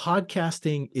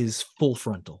 podcasting is full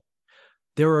frontal.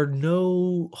 There are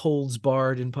no holds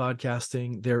barred in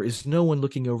podcasting. There is no one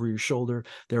looking over your shoulder.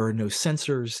 There are no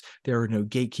censors. There are no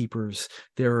gatekeepers.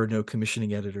 There are no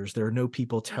commissioning editors. There are no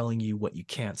people telling you what you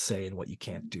can't say and what you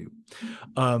can't do.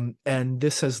 And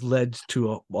this has led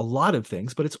to a lot of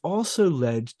things, but it's also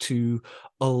led to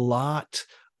a lot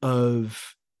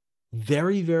of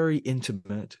very, very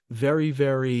intimate, very,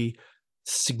 very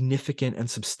significant and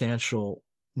substantial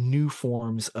new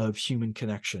forms of human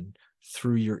connection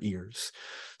through your ears.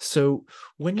 So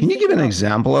when can you give an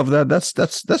example of that?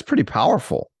 That's pretty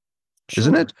powerful,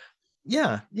 isn't it?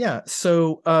 Yeah.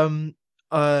 So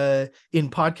in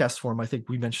podcast form, I think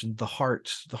we mentioned the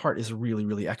heart. The heart is a really,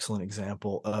 really excellent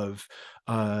example of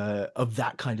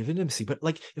that kind of intimacy. But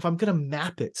like, if I'm going to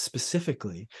map it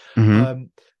specifically, Mm-hmm.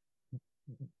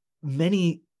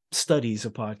 Many studies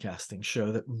of podcasting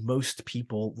show that most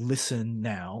people listen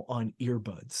now on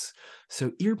earbuds. So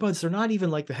earbuds are not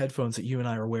even like the headphones that you and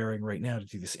I are wearing right now to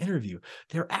do this interview.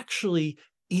 They're actually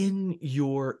in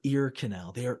your ear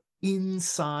canal. They are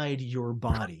inside your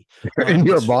body. In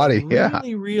your It's a body, yeah.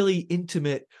 really, really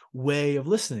intimate way of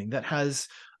listening that has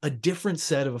a different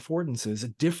set of affordances, a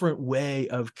different way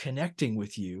of connecting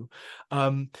with you.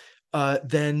 Then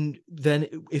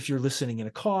if you're listening in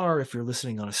a car, if you're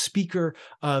listening on a speaker,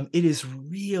 it is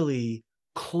really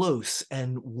close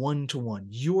and one-to-one.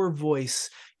 Your voice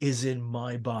is in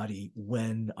my body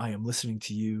when I am listening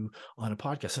to you on a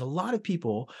podcast. And a lot of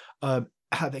people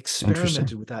have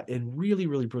experimented with that in really,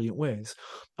 really brilliant ways.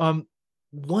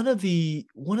 One of the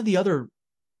other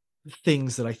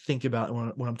things that I think about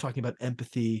when I'm talking about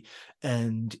empathy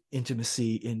and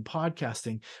intimacy in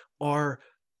podcasting are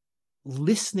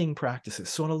listening practices.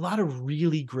 So in a lot of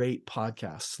really great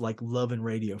podcasts like Love and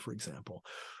Radio, for example,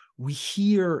 we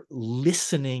hear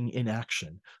listening in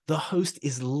action. The host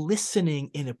is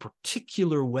listening in a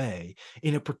particular way,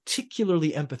 in a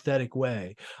particularly empathetic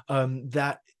way,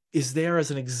 that is there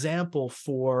as an example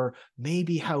for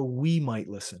maybe how we might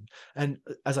listen. And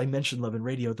as I mentioned, Love and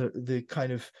Radio, the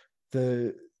kind of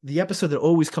the episode that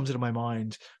always comes into my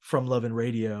mind from Love and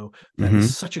Radio that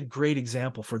is such a great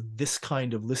example for this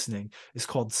kind of listening is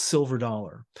called Silver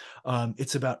Dollar.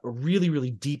 It's about a really,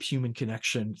 really deep human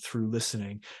connection through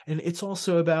listening. And it's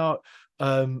also about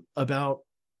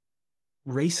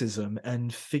racism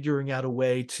and figuring out a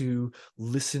way to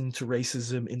listen to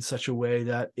racism in such a way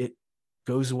that it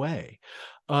goes away.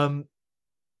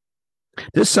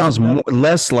 This sounds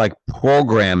less like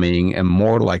programming and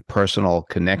more like personal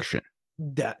connection.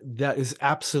 That is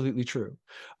absolutely true.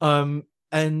 So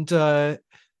another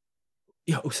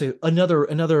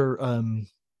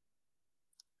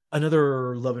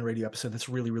Love and Radio episode that's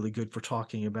really, really good for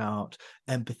talking about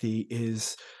empathy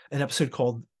is an episode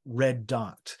called Red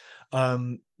Dot.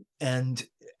 And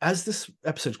as this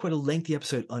episode, quite a lengthy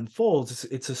episode, unfolds,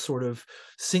 it's a sort of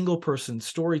single person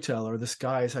storyteller. This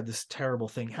guy has had this terrible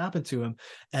thing happen to him,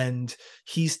 and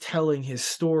he's telling his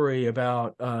story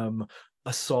about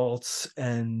assaults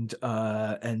and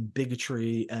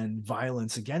bigotry and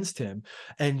violence against him.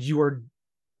 And you are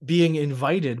being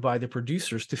invited by the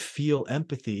producers to feel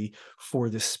empathy for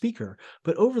this speaker.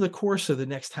 But over the course of the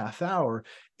next half hour,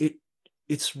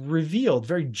 it's revealed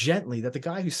very gently that the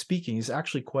guy who's speaking is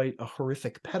actually quite a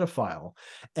horrific pedophile.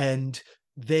 And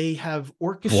they have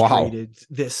orchestrated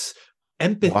this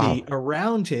empathy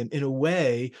around him in a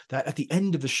way that at the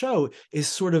end of the show is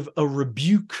sort of a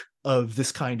rebuke of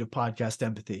this kind of podcast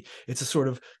empathy. It's a sort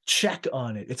of check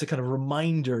on it. It's a kind of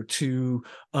reminder to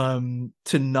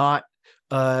not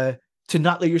let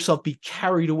yourself be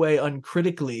carried away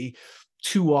uncritically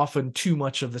too often, too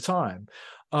much of the time.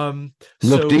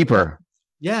 Look deeper.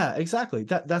 Yeah, exactly.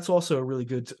 That's also a really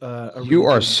good. You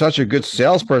are such a good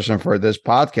salesperson for this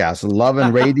podcast. Love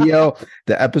and Radio.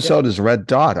 The episode is Red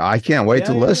Dot. I can't wait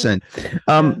to listen.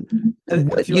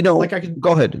 Like I can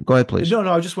go ahead, please.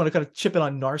 No, I just want to kind of chip in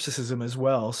on narcissism as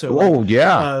well. So,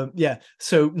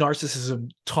 So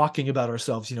narcissism, talking about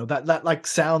ourselves, that like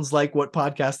sounds like what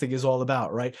podcasting is all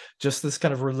about, right? Just this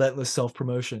kind of relentless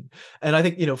self-promotion. And I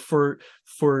think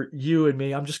for you and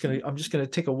me, I'm just gonna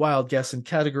take a wild guess and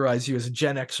categorize you as a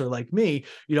Gen Xer like me.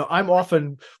 I'm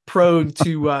often prone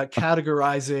to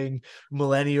categorizing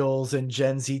millennials and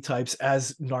Gen Z types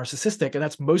as narcissistic, and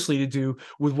that's mostly to do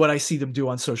with what I see them do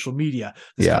on social media.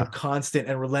 This kind of constant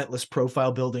and relentless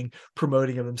profile building,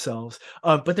 promoting of themselves.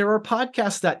 But there are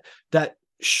podcasts that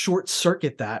short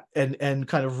circuit that and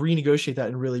kind of renegotiate that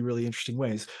in really, really interesting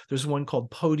ways. There's one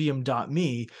called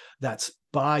Podium.me that's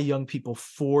by young people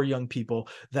for young people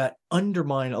that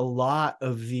undermine a lot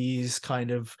of these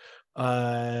kind of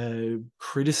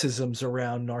criticisms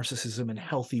around narcissism and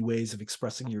healthy ways of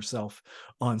expressing yourself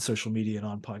on social media and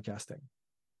on podcasting.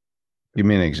 Give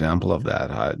me an example of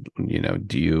that.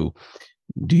 Do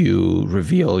you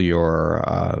reveal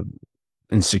your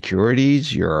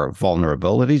insecurities, your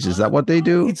vulnerabilities? Is that what they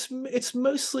do? It's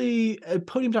mostly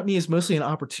Podium.me is mostly an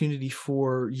opportunity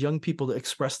for young people to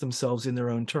express themselves in their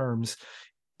own terms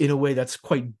in a way that's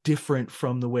quite different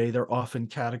from the way they're often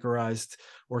categorized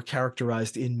or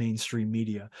characterized in mainstream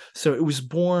media. So it was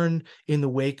born in the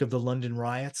wake of the London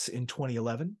riots in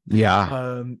 2011.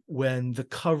 When the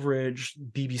coverage,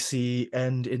 BBC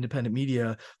and independent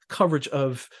media coverage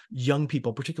of young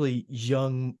people, particularly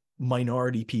young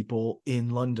minority people in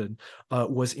London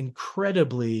was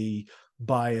incredibly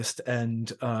biased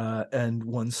and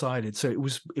one-sided. So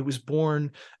it was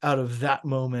born out of that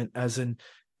moment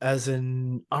as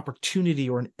an opportunity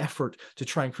or an effort to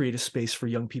try and create a space for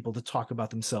young people to talk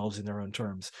about themselves in their own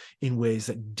terms in ways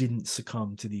that didn't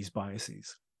succumb to these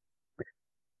biases.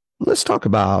 Let's talk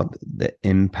about the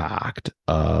impact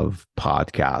of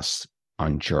podcasts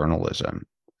on journalism.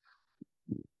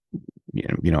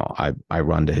 I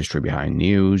run the History Behind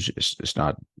News. It's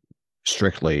not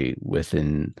strictly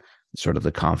within sort of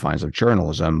the confines of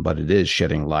journalism, but it is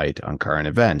shedding light on current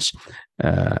events.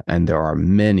 And there are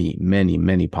many, many,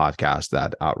 many podcasts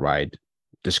that outright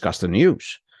discuss the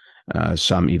news.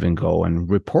 Some even go and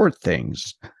report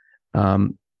things.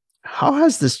 How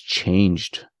has this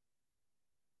changed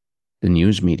the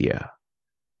news media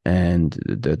and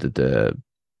the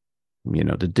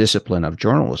discipline of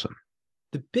journalism?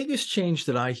 The biggest change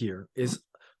that I hear is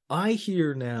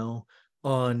now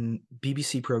on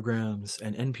BBC programs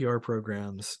and NPR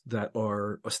programs that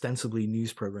are ostensibly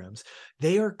news programs,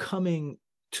 they are coming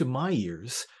to my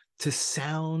ears to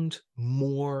sound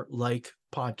more like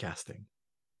podcasting.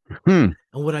 And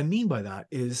what I mean by that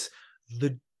is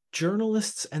the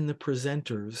journalists and the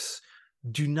presenters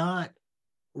do not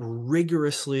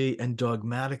rigorously and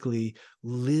dogmatically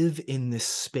live in this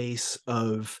space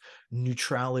of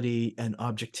neutrality and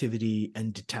objectivity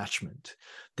and detachment,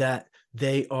 that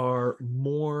they are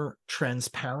more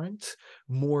transparent,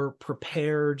 more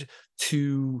prepared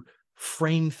to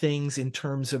frame things in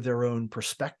terms of their own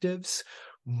perspectives,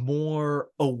 more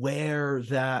aware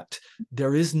that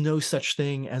there is no such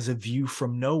thing as a view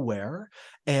from nowhere,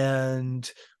 and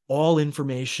all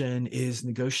information is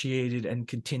negotiated and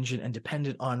contingent and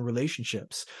dependent on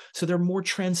relationships. So they're more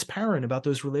transparent about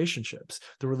those relationships,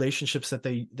 the relationships that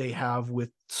they have with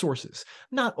sources.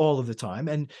 Not all of the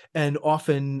time, and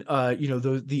often,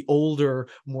 the older,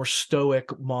 more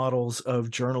stoic models of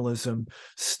journalism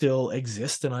still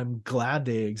exist, and I'm glad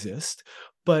they exist.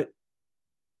 But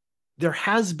there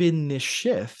has been this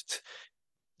shift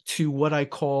to what I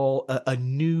call a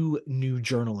new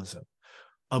journalism,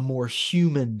 a more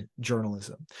human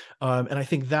journalism. And I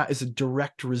think that is a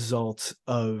direct result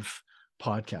of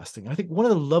podcasting. I think one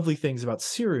of the lovely things about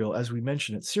Serial, as we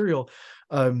mentioned it, Serial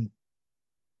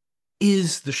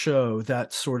is the show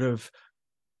that sort of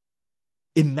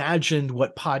imagined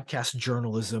what podcast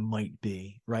journalism might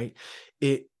be, right?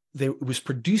 It was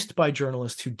produced by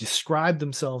journalists who described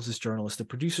themselves as journalists. The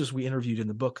producers we interviewed in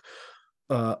the book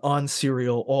on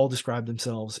Serial all described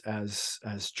themselves as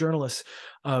journalists.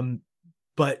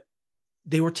 But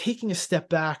they were taking a step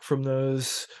back from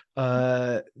those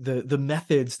the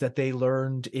methods that they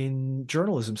learned in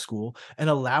journalism school and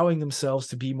allowing themselves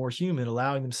to be more human,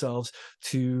 allowing themselves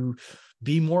to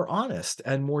be more honest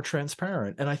and more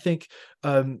transparent. And I think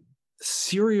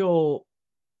Serial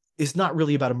is not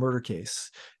really about a murder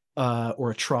case or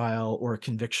a trial or a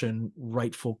conviction,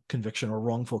 rightful conviction or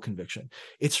wrongful conviction.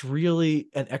 It's really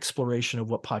an exploration of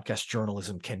what podcast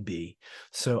journalism can be.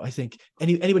 So I think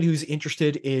anybody who's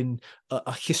interested in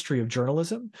a history of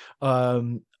journalism,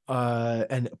 and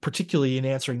particularly in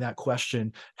answering that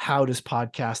question, how does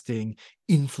podcasting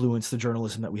influence the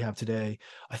journalism that we have today?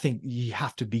 I think you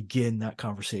have to begin that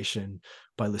conversation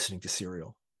by listening to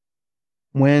Serial.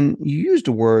 When you use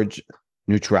the words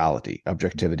neutrality,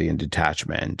 objectivity, and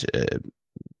detachment,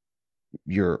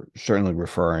 you're certainly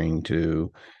referring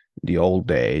to the old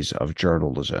days of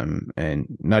journalism, and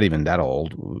not even that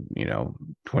old,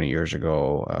 20 years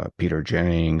ago, Peter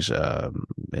Jennings,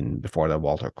 and before that,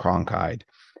 Walter Cronkite.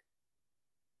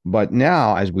 But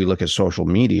now, as we look at social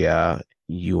media,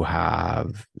 you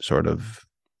have sort of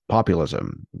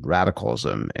populism,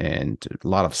 radicalism, and a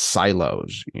lot of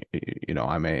silos.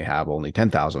 I may have only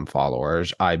 10,000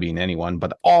 followers, I being anyone,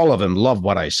 but all of them love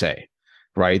what I say,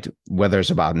 right? Whether it's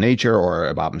about nature or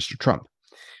about Mr. Trump.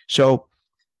 So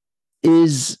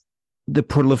is the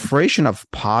proliferation of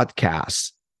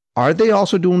podcasts, are they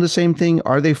also doing the same thing?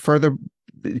 Are they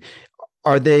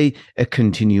a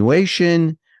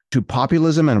continuation to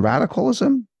populism and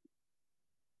radicalism?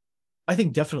 I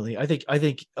think definitely. I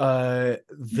think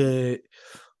the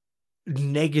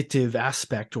negative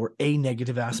aspect or a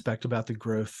negative aspect about the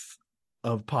growth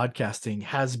of podcasting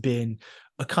has been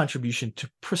a contribution to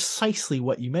precisely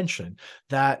what you mentioned,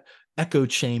 that echo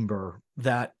chamber,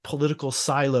 that political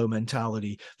silo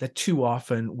mentality that too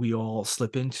often we all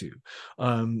slip into.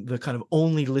 The kind of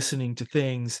only listening to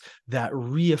things that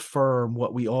reaffirm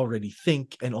what we already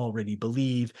think and already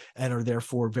believe, and are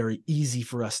therefore very easy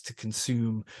for us to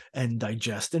consume and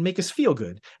digest and make us feel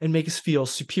good and make us feel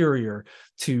superior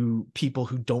to people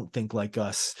who don't think like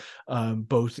us,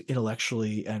 both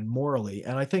intellectually and morally.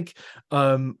 And I think,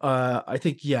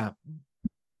 yeah,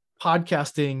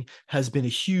 podcasting has been a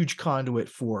huge conduit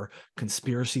for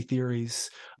conspiracy theories.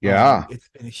 Yeah. It's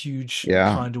been a huge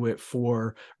Yeah. conduit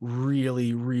for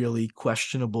really, really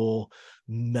questionable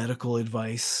medical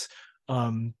advice.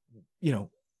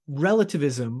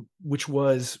 Relativism, which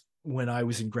was, when I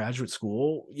was in graduate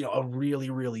school, a really,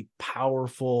 really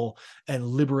powerful and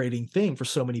liberating thing for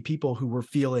so many people who were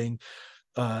feeling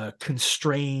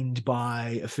constrained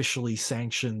by officially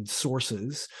sanctioned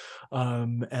sources,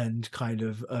 and kind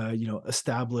of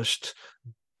established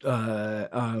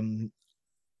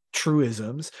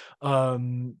truisms.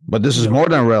 But this is more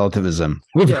than relativism.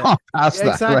 We've gone past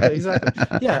that, right?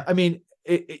 Exactly. Yeah, I mean,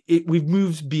 we've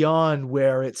moved beyond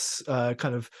where it's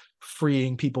kind of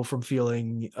freeing people from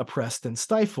feeling oppressed and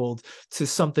stifled to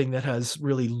something that has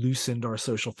really loosened our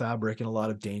social fabric in a lot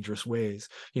of dangerous ways.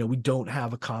 We don't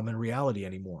have a common reality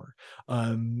anymore.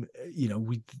 There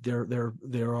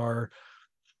are.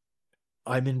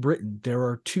 I'm in Britain. There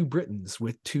are two Britons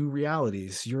with two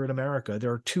realities. You're in America.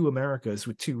 There are two Americas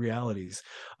with two realities.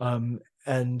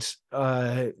 And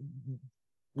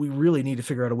we really need to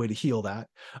figure out a way to heal that.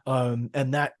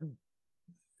 And that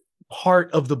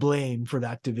part of the blame for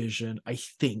that division, I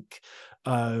think,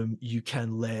 you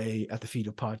can lay at the feet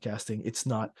of podcasting. It's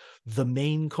not the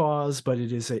main cause, but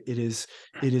it is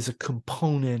a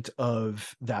component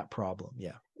of that problem.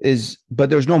 Yeah.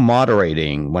 But there's no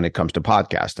moderating when it comes to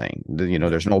podcasting.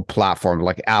 There's no platform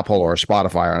like Apple or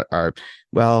Spotify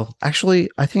well, actually,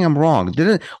 I think I'm wrong.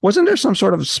 Wasn't there some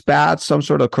sort of spat, some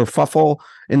sort of kerfuffle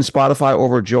in Spotify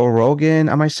over Joe Rogan?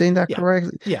 Am I saying that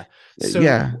correctly? Yeah.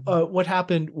 So what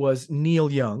happened was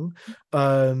Neil Young,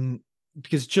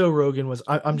 because Joe Rogan was,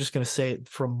 I'm just going to say it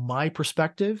from my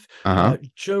perspective,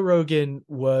 Joe Rogan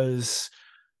was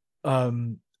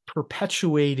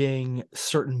perpetuating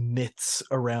certain myths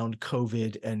around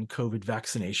COVID and COVID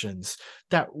vaccinations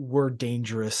that were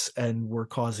dangerous and were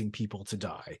causing people to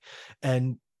die.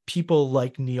 And people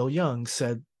like Neil Young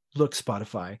said, look,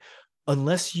 Spotify,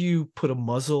 unless you put a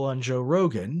muzzle on Joe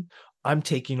Rogan, I'm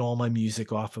taking all my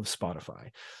music off of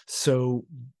Spotify. So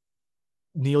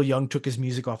Neil Young took his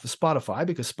music off of Spotify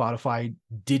because Spotify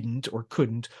didn't or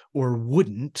couldn't or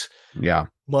wouldn't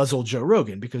muzzle Joe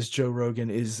Rogan, because Joe Rogan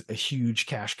is a huge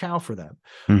cash cow for them.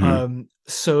 Mm-hmm.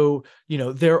 So,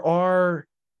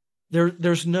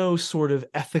 there's no sort of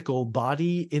ethical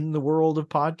body in the world of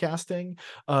podcasting.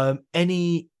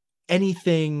 Any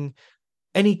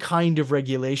kind of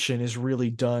regulation is really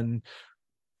done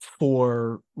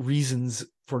for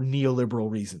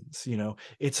neoliberal reasons.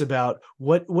 It's about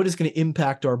what is going to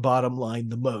impact our bottom line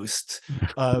the most.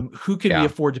 Who can we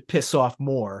afford to piss off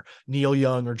more, Neil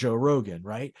Young or Joe Rogan,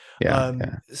 right?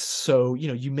 So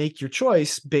you make your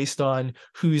choice based on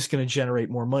who's going to generate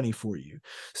more money for you.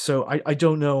 So I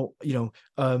don't know,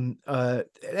 and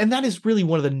that is really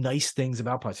one of the nice things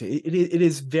about podcasting. It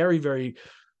is very, very,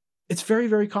 it's very,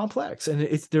 very complex, and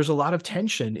there's a lot of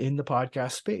tension in the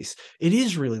podcast space. It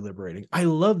is really liberating. I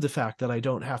love the fact that I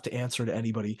don't have to answer to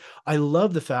anybody. I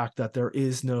love the fact that there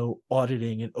is no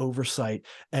auditing and oversight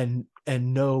and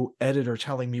no editor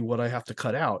telling me what I have to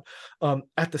cut out.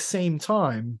 At the same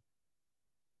time,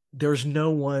 there's no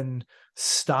one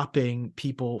stopping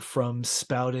people from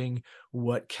spouting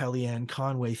what Kellyanne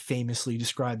Conway famously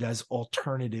described as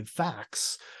alternative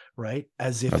facts, right?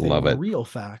 As if they were real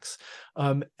facts.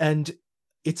 And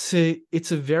it's a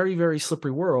very, very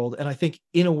slippery world. And I think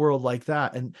in a world like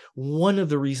that, and one of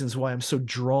the reasons why I'm so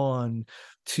drawn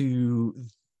to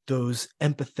those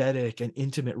empathetic and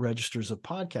intimate registers of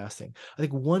podcasting, I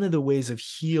think one of the ways of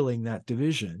healing that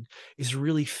division is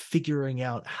really figuring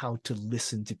out how to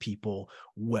listen to people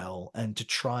well and to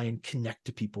try and connect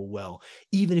to people well,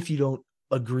 even if you don't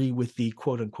agree with the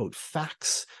quote unquote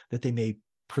facts that they may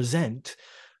present.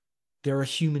 They're a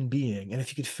human being. And if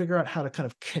you could figure out how to kind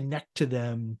of connect to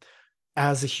them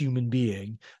as a human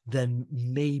being, then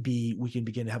maybe we can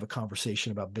begin to have a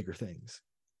conversation about bigger things.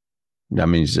 That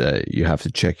means you have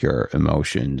to check your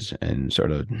emotions and sort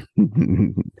of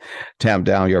tamp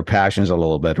down your passions a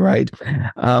little bit, right?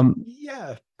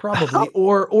 Yeah, probably.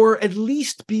 Or at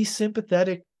least be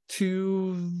sympathetic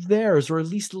to theirs, or at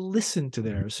least listen to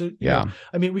theirs. So,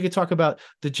 I mean, we could talk about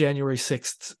the January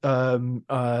 6th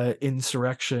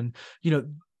insurrection.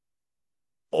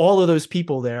 all of those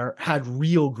people there had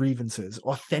real grievances,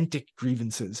 authentic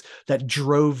grievances that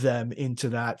drove them into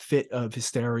that fit of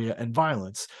hysteria and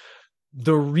violence.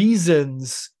 The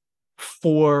reasons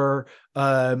for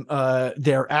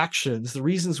their actions, the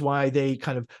reasons why they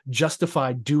kind of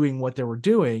justified doing what they were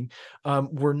doing,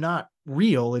 were not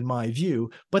real in my view,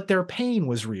 but their pain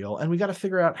was real. And we got to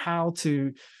figure out how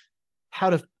to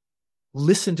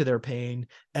listen to their pain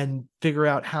and figure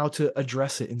out how to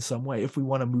address it in some way if we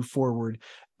want to move forward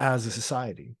as a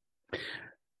society.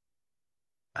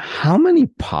 How many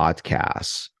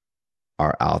podcasts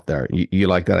are out there? You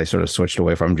like that I sort of switched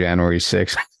away from January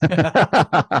 6th.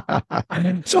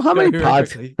 So how many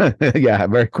podcasts? Yeah,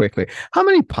 very quickly. How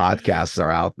many podcasts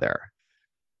are out there?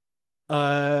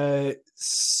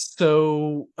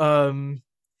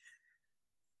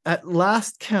 At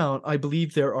last count, I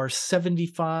believe there are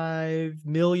 75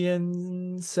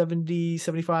 million,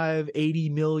 80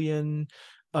 million.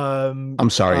 I'm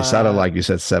sorry, it sounded like you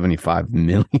said 75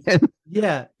 million.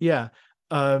 Yeah.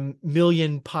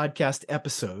 Million podcast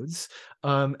episodes.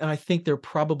 And I think there are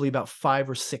probably about 5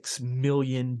 or 6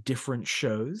 million different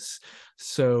shows.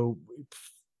 So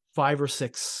 5 or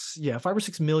 6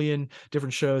 million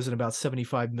different shows and about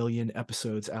 75 million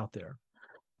episodes out there.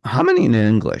 How many in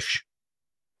English?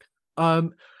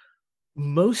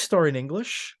 Most are in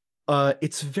English.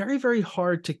 It's very, very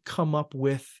hard to come up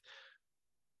with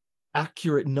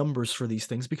accurate numbers for these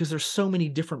things because there's so many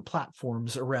different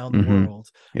platforms around the world.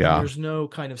 Yeah. And there's no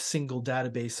kind of single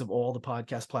database of all the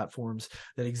podcast platforms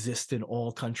that exist in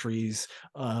all countries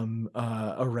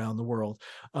around the world.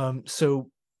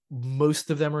 So most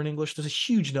of them are in English. There's a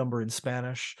huge number in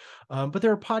Spanish, but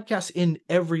there are podcasts in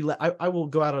every. I will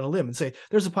go out on a limb and say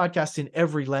there's a podcast in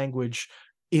every language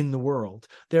in the world.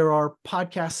 There are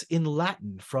podcasts in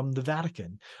Latin from the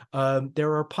Vatican.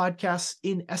 There are podcasts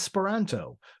in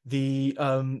Esperanto, the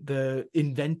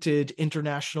invented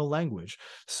international language.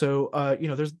 So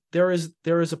there is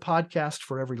a podcast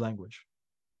for every language.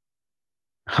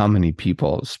 How many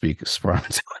people speak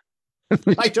Esperanto?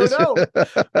 I don't know.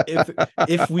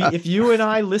 If you and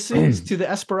I listened to the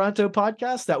Esperanto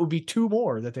podcast, that would be 2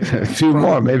 more that they would two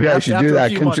more. Maybe I should do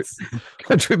that.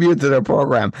 Contribute to their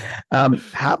program.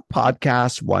 Have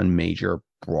podcasts won major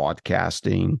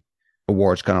broadcasting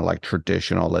awards, kind of like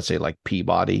traditional, let's say like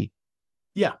Peabody?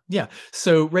 Yeah.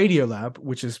 So Radiolab,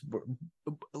 which is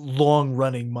long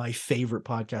running my favorite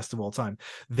podcast of all time,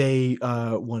 they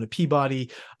won a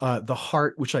Peabody. The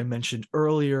Heart, which I mentioned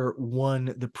earlier,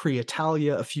 won the Prix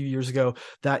Italia a few years ago.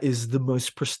 That is the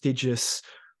most prestigious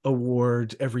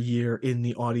award every year in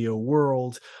the audio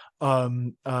world.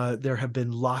 There have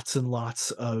been lots and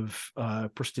lots of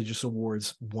prestigious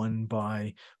awards won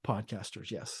by podcasters.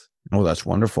 Yes. Oh, that's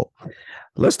wonderful.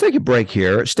 Let's take a break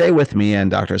here. Stay with me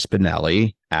and Dr.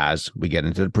 Spinelli as we get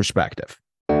into the perspective.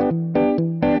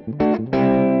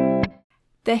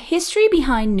 The History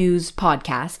Behind News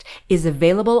podcast is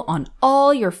available on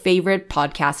all your favorite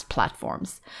podcast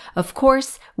platforms. Of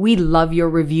course, we love your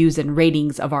reviews and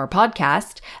ratings of our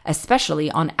podcast, especially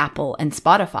on Apple and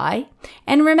Spotify.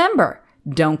 And remember,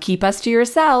 don't keep us to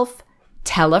yourself.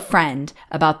 Tell a friend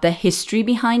about the History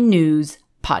Behind News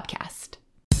podcast.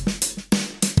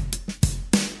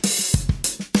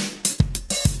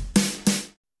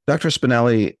 Dr.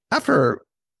 Spinelli, after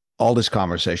all this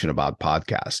conversation about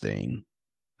podcasting,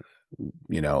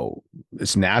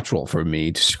 it's natural for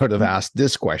me to sort of ask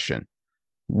this question.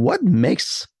 What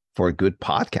makes for a good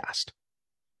podcast?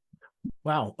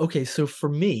 Wow. Okay. So for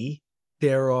me,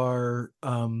 there are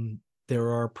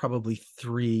probably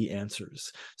 3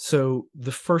 answers. So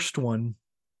the first one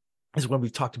is one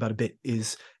we've talked about a bit,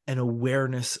 is an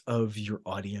awareness of your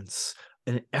audience,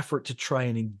 an effort to try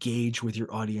and engage with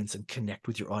your audience and connect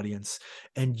with your audience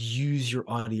and use your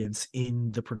audience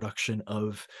in the production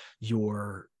of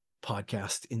your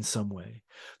podcast in some way.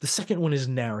 The second one is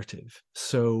narrative.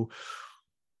 So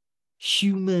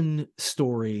human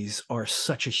stories are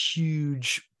such a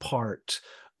huge part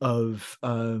of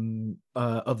the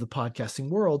podcasting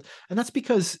world, and that's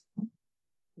because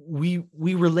we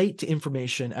relate to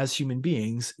information as human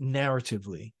beings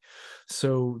narratively.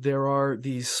 So there are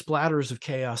these splatters of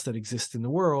chaos that exist in the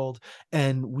world,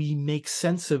 and we make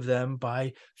sense of them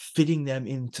by fitting them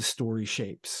into story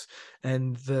shapes.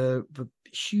 And the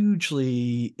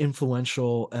hugely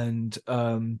influential and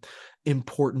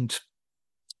important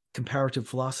comparative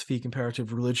philosophy,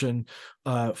 comparative religion,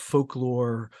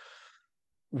 folklore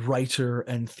writer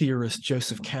and theorist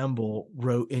Joseph Campbell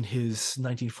wrote in his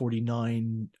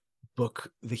 1949 book,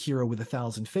 The Hero with a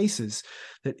Thousand Faces,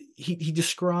 that he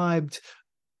described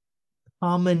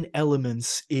common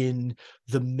elements in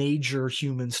the major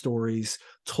human stories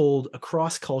told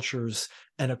across cultures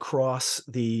and across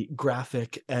the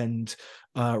graphic and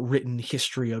written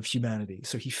history of humanity.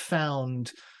 So he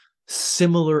found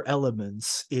similar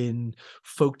elements in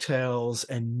folktales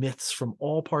and myths from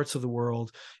all parts of the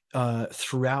world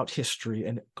throughout history,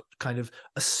 and kind of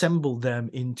assembled them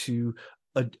into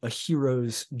a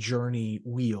hero's journey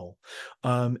wheel.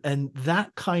 And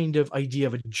that kind of idea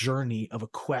of a journey, of a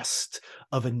quest,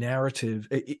 of a narrative,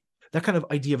 that kind of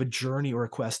idea of a journey or a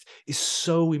quest is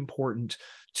so important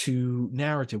to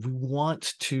narrative. We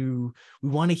want to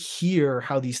hear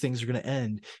how these things are going to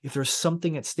end. If there's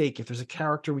something at stake, if there's a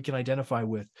character we can identify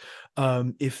with,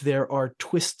 if there are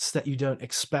twists that you don't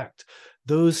expect,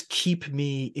 those keep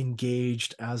me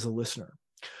engaged as a listener.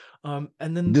 And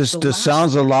then this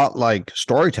sounds a lot like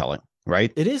storytelling,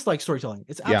 right? It is like storytelling.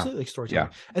 It's absolutely like storytelling.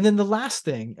 Yeah. And then the last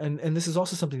thing, and this is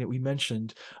also something that we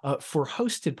mentioned for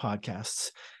hosted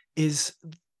podcasts, is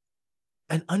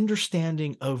an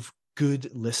understanding of good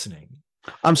listening.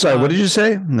 I'm sorry, what did you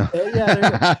say? No.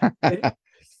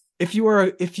 If you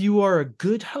are a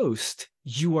good host,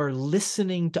 you are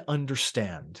listening to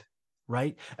understand,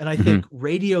 right? And I think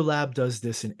Radiolab does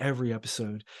this in every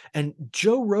episode. And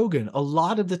Joe Rogan, a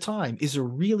lot of the time, is a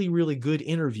really, really good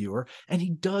interviewer, and he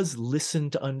does listen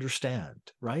to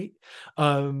understand, right?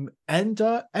 And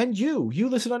you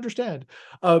listen to understand.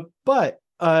 But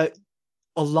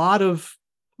a lot of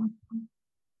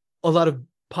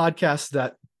podcasts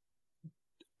that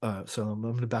so I'm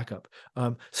going to back up.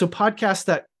 So podcasts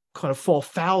that kind of fall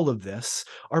foul of this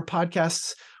are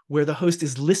podcasts where the host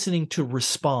is listening to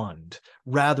respond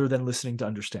rather than listening to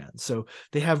understand. So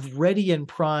they have ready and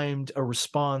primed a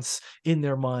response in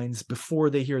their minds before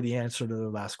they hear the answer to their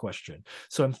last question.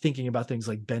 So I'm thinking about things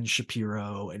like Ben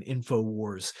Shapiro and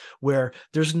InfoWars, where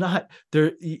there's no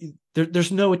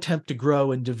attempt to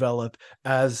grow and develop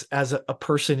as a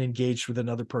person engaged with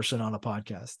another person on a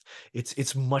podcast.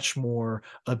 It's much more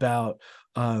about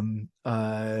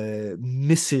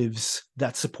missives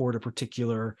that support a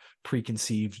particular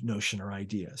preconceived notion or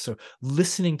idea. So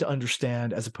listening to understand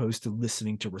as opposed to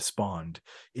listening to respond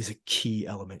is a key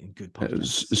element in good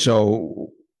podcasts.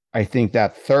 So I think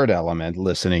that third element,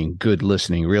 good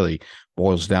listening, really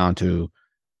boils down to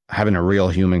having a real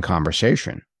human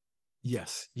conversation.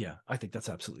 Yes. Yeah. I think that's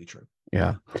absolutely true.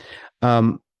 Yeah.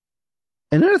 Another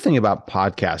thing about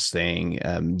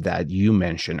podcasting that you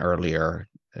mentioned earlier,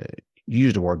 you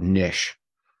used the word niche.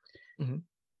 Mm-hmm.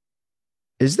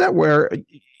 Is that where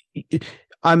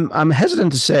I'm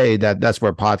hesitant to say that that's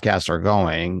where podcasts are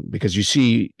going, because you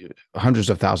see hundreds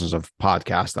of thousands of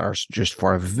podcasts that are just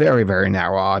for a very, very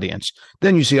narrow audience.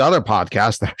 Then you see other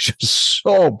podcasts that are just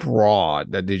so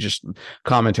broad that they just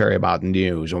commentary about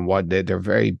news and what they're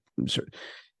very.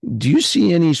 Do you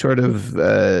see any sort of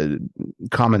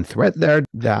common thread there?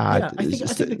 I think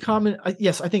the common,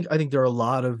 yes, I think there are a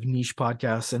lot of niche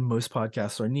podcasts, and most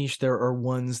podcasts are niche. There are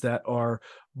ones that are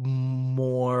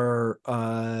more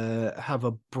have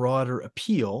a broader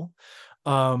appeal.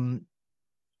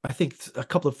 I think a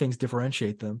couple of things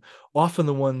differentiate them. Often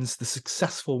the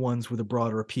successful ones with a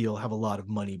broader appeal have a lot of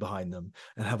money behind them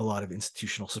and have a lot of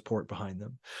institutional support behind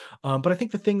them. But I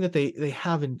think the thing that they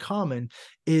have in common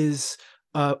is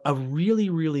a really,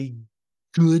 really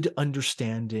good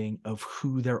understanding of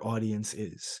who their audience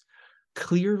is.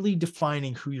 Clearly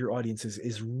defining who your audience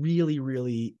is really,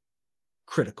 really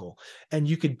critical. And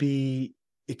it could be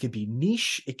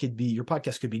niche. Your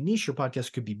podcast could be niche. Your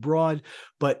podcast could be broad.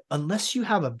 But unless you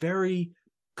have a very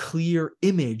clear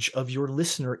image of your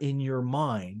listener in your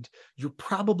mind, you're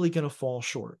probably going to fall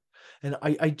short. And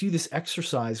I do this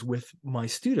exercise with my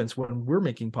students when we're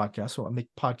making podcasts. So I make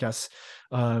podcasts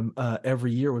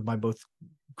every year with my both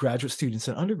graduate students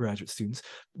and undergraduate students.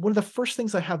 One of the first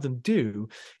things I have them do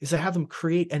is I have them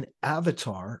create an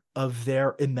avatar of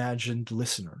their imagined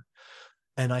listener.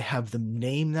 And I have them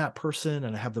name that person,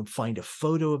 and I have them find a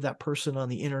photo of that person on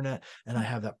the internet, and I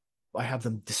have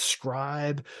them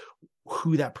describe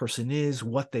who that person is,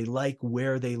 what they like,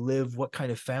 where they live, what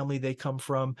kind of family they come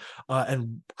from,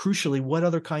 and crucially, what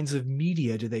other kinds of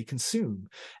media do they consume.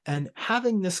 And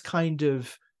having this kind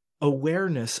of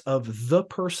awareness of the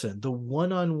person, the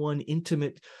one-on-one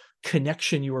intimate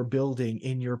connection you are building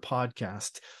in your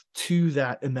podcast to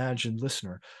that imagined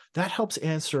listener, that helps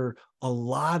answer a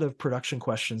lot of production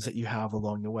questions that you have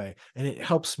along the way. And it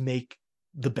helps make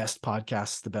the best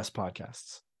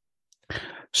podcasts.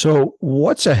 So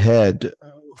what's ahead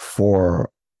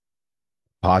for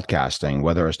podcasting,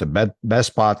 whether it's the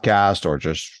best podcast or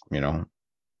just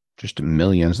the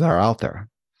millions that are out there?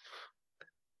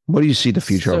 What do you see the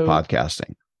future of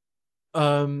podcasting?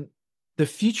 The The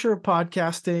future of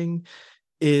podcasting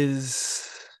is,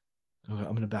 I'm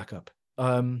going to back up.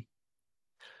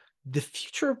 The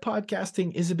future of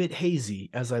podcasting is a bit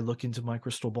hazy as I look into my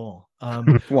crystal ball.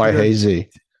 Why hazy?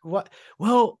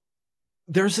 Well,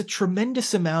 there's a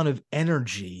tremendous amount of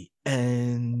energy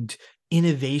and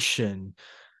innovation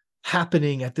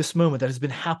happening at this moment that has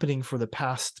been happening for the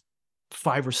past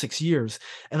 5 or 6 years.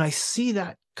 And I see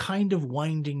that kind of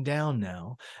winding down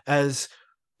now as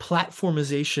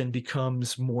platformization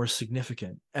becomes more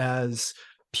significant, as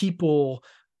people,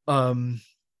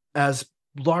 as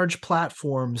large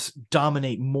platforms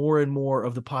dominate more and more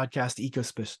of the podcast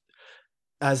ecosystem,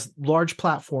 as large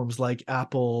platforms like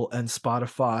Apple and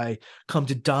Spotify come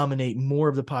to dominate more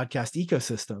of the podcast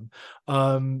ecosystem.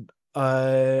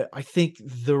 I think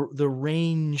the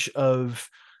range of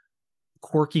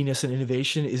quirkiness and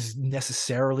innovation is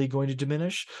necessarily going to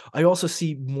diminish. I also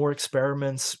see more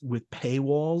experiments with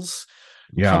paywalls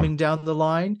coming down the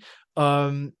line.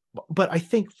 But I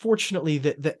think, fortunately,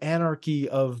 that the anarchy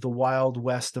of the Wild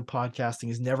West of podcasting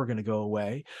is never going to go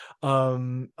away.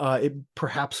 It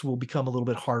perhaps will become a little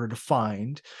bit harder to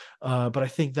find, but I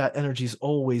think that energy is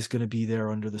always going to be there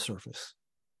under the surface.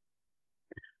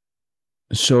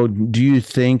 So do you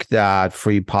think that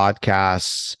free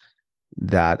podcasts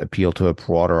that appeal to a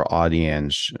broader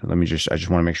audience, I just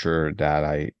want to make sure that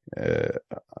I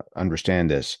understand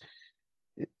this,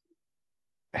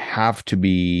 have to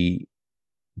be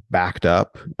backed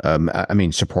up,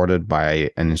 supported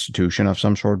by an institution of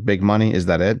some sort, big money? Is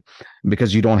that it?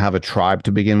 Because you don't have a tribe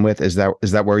to begin with? Is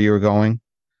that where you're going?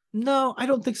 No, I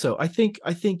don't think so. I think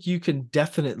you can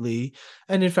definitely,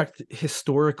 and in fact,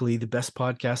 historically, the best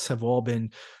podcasts have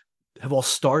all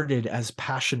started as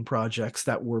passion projects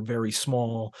that were very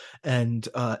small and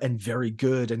very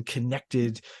good and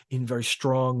connected in very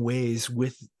strong ways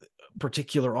with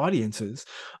particular audiences.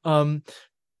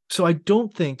 So I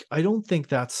don't think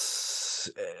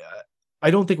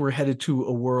we're headed to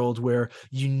a world where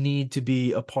you need to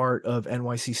be a part of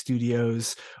NYC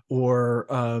Studios or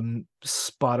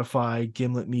Spotify,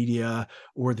 Gimlet Media,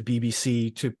 or the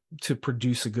BBC to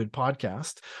produce a good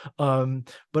podcast.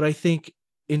 But I think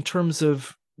in terms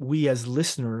of we as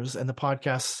listeners and the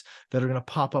podcasts that are going to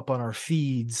pop up on our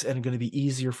feeds and are going to be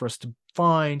easier for us to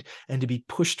find and to be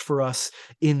pushed for us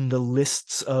in the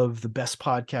lists of the best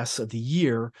podcasts of the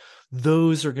year,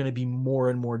 those are going to be more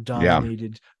and more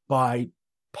dominated by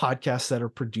podcasts that are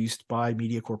produced by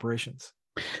media corporations.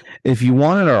 If you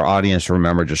wanted our audience to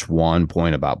remember just one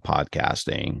point about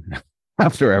podcasting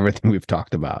after everything we've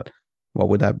talked about, what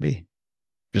would that be?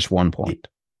 Just one point.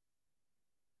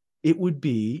 It would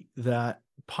be that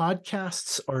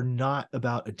podcasts are not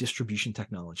about a distribution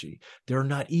technology. They're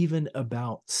not even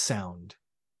about sound.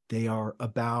 They are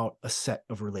about a set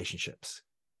of relationships.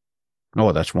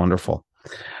 Oh, that's wonderful.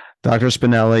 Dr.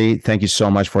 Spinelli, thank you so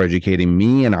much for educating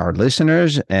me and our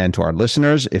listeners. And to our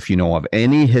listeners, if you know of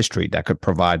any history that could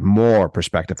provide more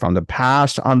perspective from the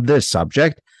past on this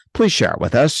subject, please share it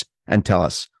with us and tell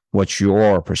us what's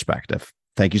your perspective.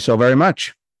 Thank you so very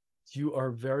much. You are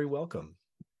very welcome.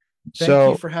 Thank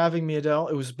you for having me, Adele.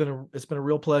 It's been a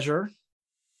real pleasure.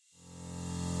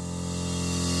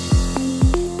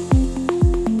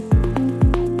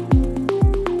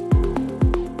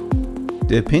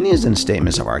 The opinions and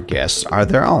statements of our guests are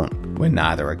their own. We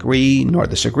neither agree nor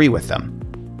disagree with them.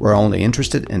 We're only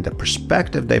interested in the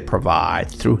perspective they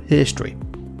provide through history.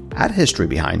 At History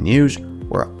Behind News,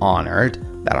 we're honored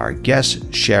that our guests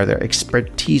share their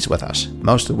expertise with us,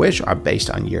 most of which are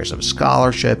based on years of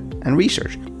scholarship and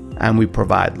research. And we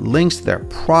provide links to their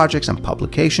projects and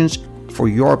publications for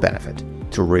your benefit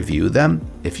to review them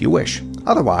if you wish.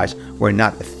 Otherwise, we're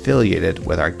not affiliated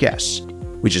with our guests.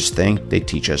 We just think they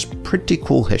teach us pretty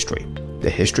cool history, the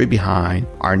history behind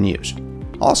our news.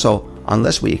 Also,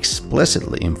 unless we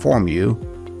explicitly inform you,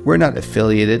 we're not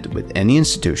affiliated with any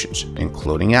institutions,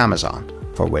 including Amazon,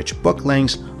 for which book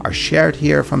links are shared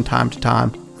here from time to time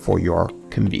for your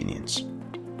convenience.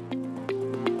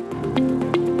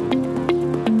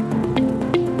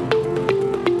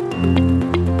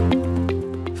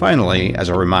 Finally, as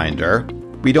a reminder,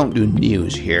 we don't do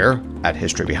news here at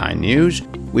History Behind News.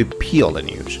 We peel the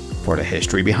news for the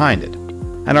history behind it.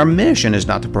 And our mission is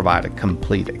not to provide a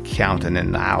complete account and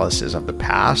analysis of the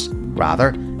past,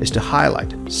 rather is to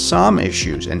highlight some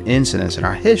issues and incidents in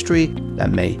our history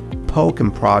that may poke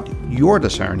and prod your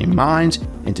discerning minds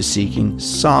into seeking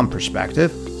some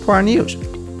perspective for our news.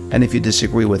 And if you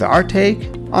disagree with our take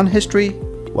on history,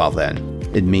 well then,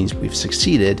 it means we've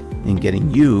succeeded in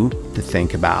getting you to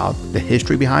think about the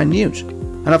history behind news.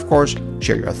 And of course,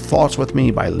 share your thoughts with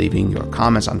me by leaving your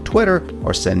comments on Twitter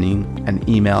or sending an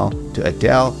email to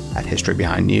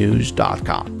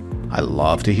adele@historybehindnews.com. I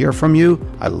love to hear from you.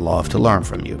 I love to learn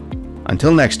from you.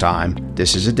 Until next time,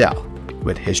 this is Adele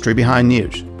with History Behind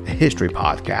News, a history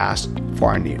podcast for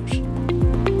our news.